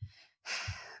sad.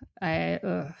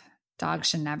 Dogs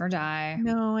should never die.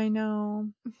 No, I know.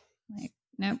 Like,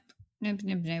 nope.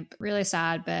 Really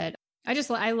sad, but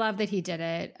I love that he did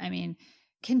it. I mean,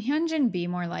 can Hyunjin be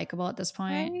more likable at this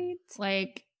point? Right?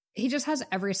 Like, he just has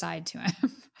every side to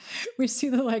him. We see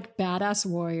the like badass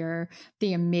warrior,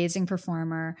 the amazing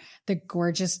performer, the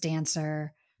gorgeous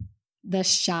dancer, the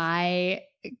shy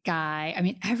guy. I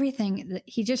mean, everything.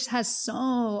 He just has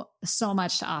so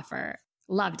much to offer.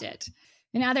 Loved it.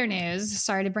 In other news,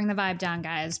 sorry to bring the vibe down,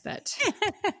 guys, but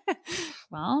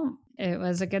well, it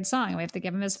was a good song. We have to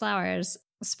give him his flowers.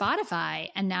 Spotify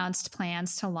announced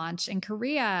plans to launch in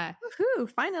Korea. Woohoo,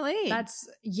 finally.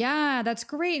 That's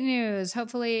great news.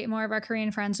 Hopefully more of our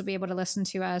Korean friends will be able to listen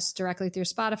to us directly through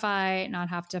Spotify, not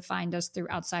have to find us through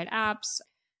outside apps,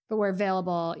 but we're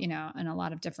available, you know, in a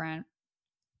lot of different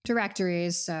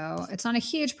directories. So it's not a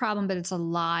huge problem, but it's a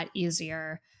lot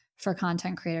easier for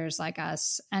content creators like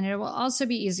us. And it will also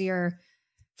be easier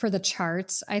for the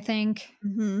charts, I think.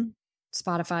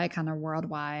 Spotify kind of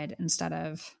worldwide instead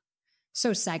of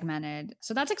so segmented.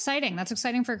 So that's exciting. That's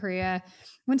exciting for Korea.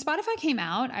 When Spotify came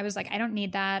out, I was like, I don't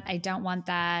need that. I don't want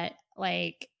that.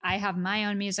 Like, I have my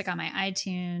own music on my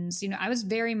iTunes. You know, I was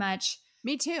very much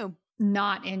me too.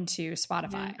 Not into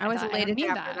Spotify. I was late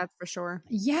adopter, that's for sure.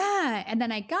 Yeah. And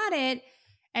then I got it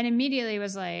and immediately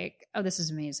was like, oh, this is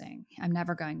amazing. I'm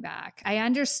never going back. I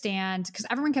understand, because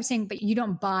everyone kept saying, but you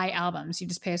don't buy albums. You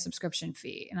just pay a subscription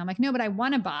fee. And I'm like, no, but I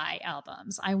want to buy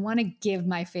albums. I want to give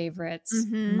my favorites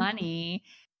money.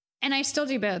 And I still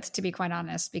do both, to be quite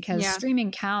honest, because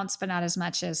streaming counts, but not as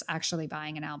much as actually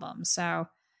buying an album. So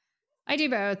I do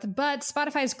both. But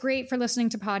Spotify is great for listening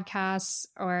to podcasts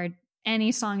or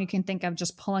any song you can think of,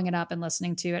 just pulling it up and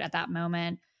listening to it at that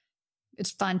moment.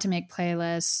 It's fun to make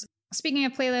playlists. Speaking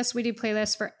of playlists, we do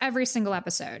playlists for every single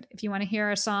episode. If you want to hear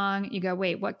a song, you go,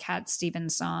 wait, what Cat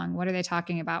Stevens song? What are they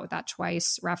talking about with that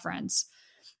twice reference?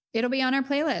 It'll be on our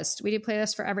playlist. We do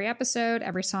playlists for every episode,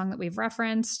 every song that we've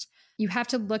referenced. You have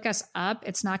to look us up.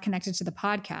 It's not connected to the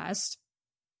podcast.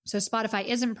 So Spotify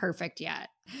isn't perfect yet.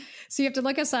 So you have to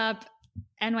look us up,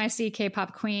 NYC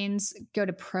K-Pop Queens, go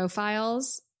to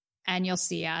profiles, and you'll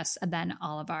see us. And then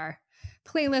all of our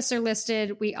playlists are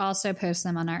listed. We also post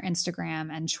them on our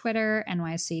Instagram and Twitter,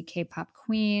 NYC K-Pop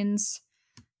Queens.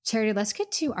 Charity, let's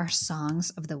get to our songs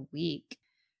of the week.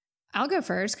 I'll go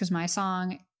first because my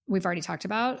song we've already talked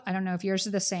about. I don't know if yours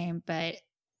is the same, but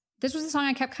this was the song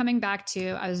I kept coming back to.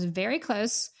 I was very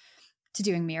close to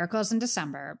doing Miracles in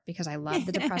December because I love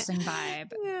the depressing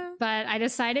vibe. Yeah. But I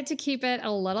decided to keep it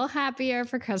a little happier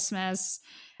for Christmas.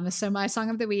 So my song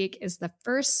of the week is The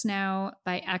First Snow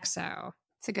by EXO.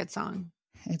 It's a good song.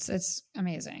 It's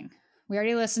amazing. We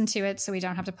already listened to it, so we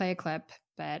don't have to play a clip.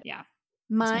 But yeah.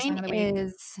 my song of Mine the week.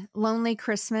 is Lonely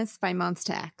Christmas by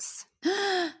Monsta X.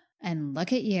 And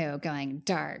look at you going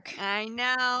dark. I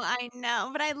know,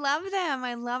 but I love them.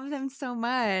 I love them so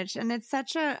much. And it's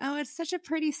such a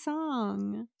pretty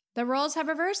song. The roles have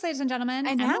reversed, ladies and gentlemen.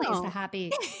 I know. Emily's the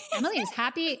happy. Emily is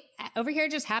happy over here,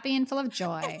 just happy and full of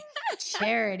joy.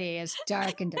 Charity is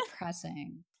dark and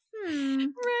depressing. Right?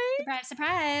 Surprise,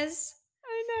 surprise.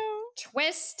 I know.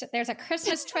 Twist. There's a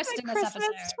Christmas twist in this Christmas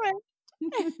episode. twist.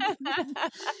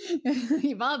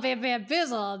 You've all been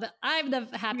bamboozled. I'm the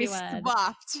happy one.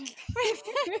 Swapped.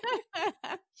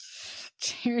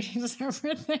 Charities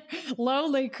over there.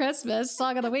 Lonely Christmas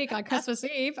song of the week on Christmas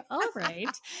Eve. All right.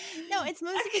 No, it's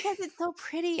mostly because it's so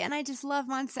pretty, and I just love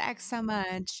Monsta X so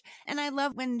much. And I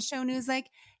love when Shonu's like,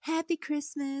 "Happy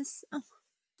Christmas." Oh,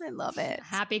 I love it.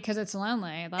 Happy because it's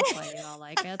lonely. That's why you all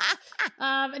like it.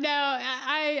 No,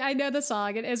 I know the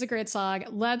song. It is a great song.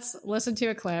 Let's listen to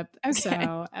a clip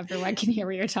so everyone can hear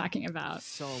what you're talking about.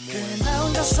 So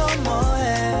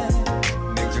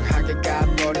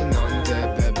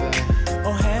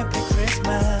Oh, happy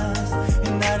Christmas.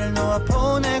 나를 놓아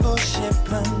보내고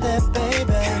싶은데, baby.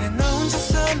 그래, 너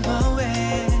혼자서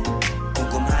뭐해?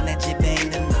 궁금한 내 집에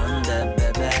있는 넌데,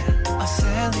 baby. Oh,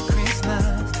 silly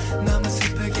Christmas. 너무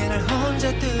슬프게 날 혼자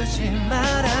두지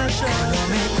말아줘.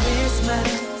 그놈의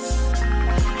Christmas.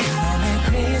 그놈의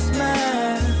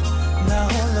Christmas. 나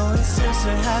홀로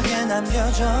쓸쓸하게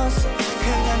남겨줬어.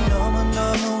 그냥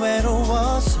너무너무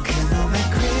외로웠어. 그놈의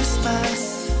Christmas.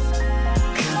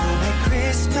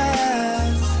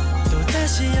 Christmas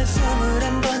또다시 한숨을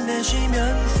한 번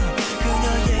내쉬면서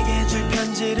그녀에게 줄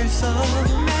편지를 써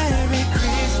Merry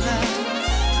Christmas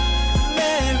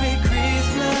Merry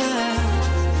Christmas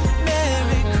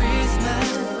Merry Christmas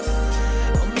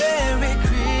Oh Merry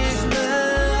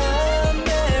Christmas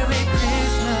Merry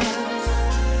Christmas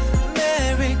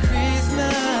Merry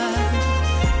Christmas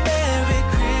Merry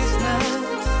Christmas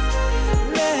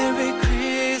Merry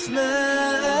Christmas.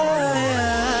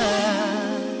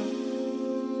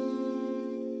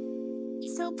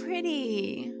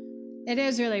 Pretty. It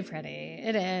is really pretty.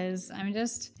 It is. I'm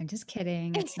just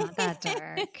kidding. It's not that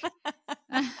dark.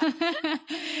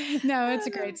 No, it's a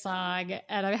great song.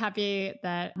 And I'm happy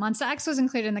that Monsta X was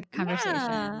included in the conversation.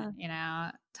 Yeah. You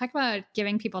know, talk about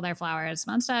giving people their flowers.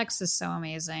 Monsta X is so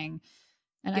amazing.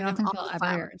 And Give I don't them think all they'll the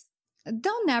ever, flowers.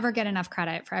 they'll never get enough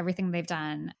credit for everything they've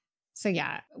done. So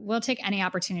yeah, we'll take any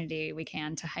opportunity we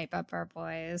can to hype up our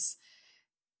boys.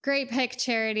 Great pick,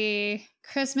 Charity.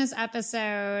 Christmas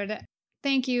episode.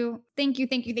 Thank you,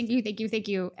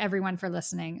 everyone, for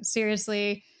listening.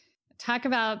 Seriously, talk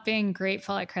about being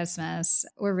grateful at Christmas.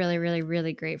 We're really, really,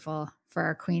 really grateful for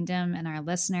our queendom and our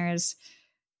listeners.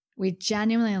 We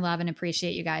genuinely love and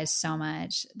appreciate you guys so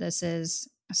much. This is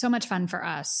so much fun for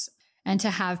us. And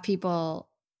to have people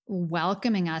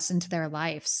welcoming us into their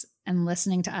lives and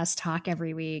listening to us talk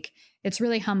every week, it's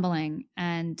really humbling.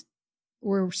 And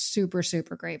we're super,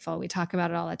 super grateful. We talk about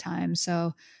it all the time.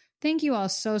 So thank you all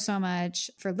so, so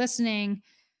much for listening.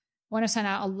 Want to send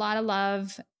out a lot of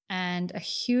love and a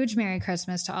huge Merry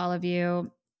Christmas to all of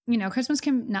you. You know, Christmas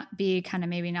can not be kind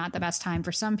of maybe not the best time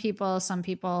for some people. Some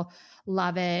people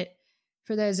love it.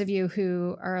 For those of you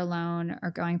who are alone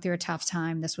or going through a tough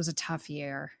time, this was a tough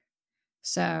year.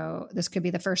 So this could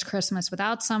be the first Christmas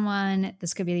without someone.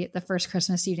 This could be the first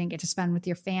Christmas you didn't get to spend with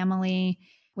your family.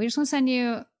 We just want to send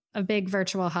you a big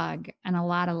virtual hug and a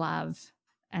lot of love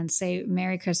and say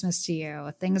Merry Christmas to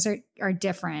you. Things are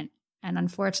different. And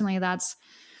unfortunately, that's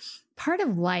part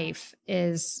of life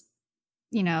is,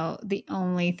 you know, the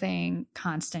only thing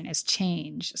constant is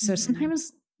change. So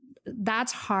sometimes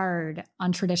that's hard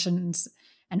on traditions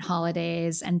and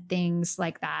holidays and things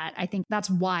like that. I think that's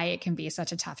why it can be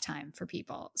such a tough time for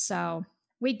people. So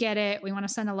we get it. We want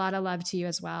to send a lot of love to you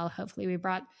as well. Hopefully we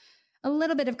brought a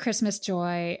little bit of Christmas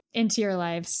joy into your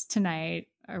lives tonight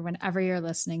or whenever you're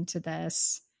listening to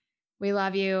this. We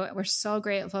love you. We're so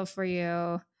grateful for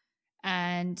you.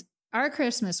 And our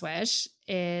Christmas wish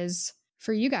is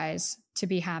for you guys to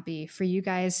be happy, for you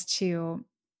guys to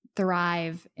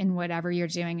thrive in whatever you're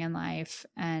doing in life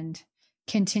and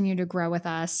continue to grow with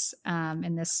us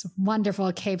in this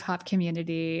wonderful K-pop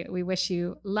community. We wish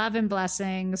you love and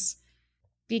blessings.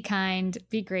 Be kind,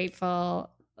 be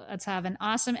grateful. Let's have an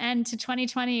awesome end to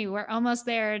 2020. We're almost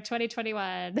there,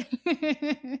 2021.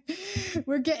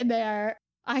 We're getting there.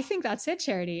 I think that's it,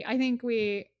 Charity. I think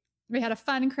we We had a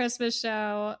fun Christmas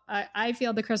show. I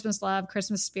feel the Christmas love,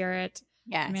 Christmas spirit.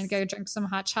 Yes. I'm going to go drink some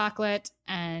hot chocolate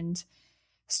and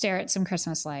stare at some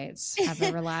Christmas lights. Have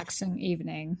a relaxing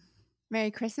evening. Merry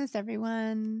Christmas,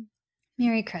 everyone.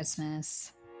 Merry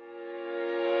Christmas.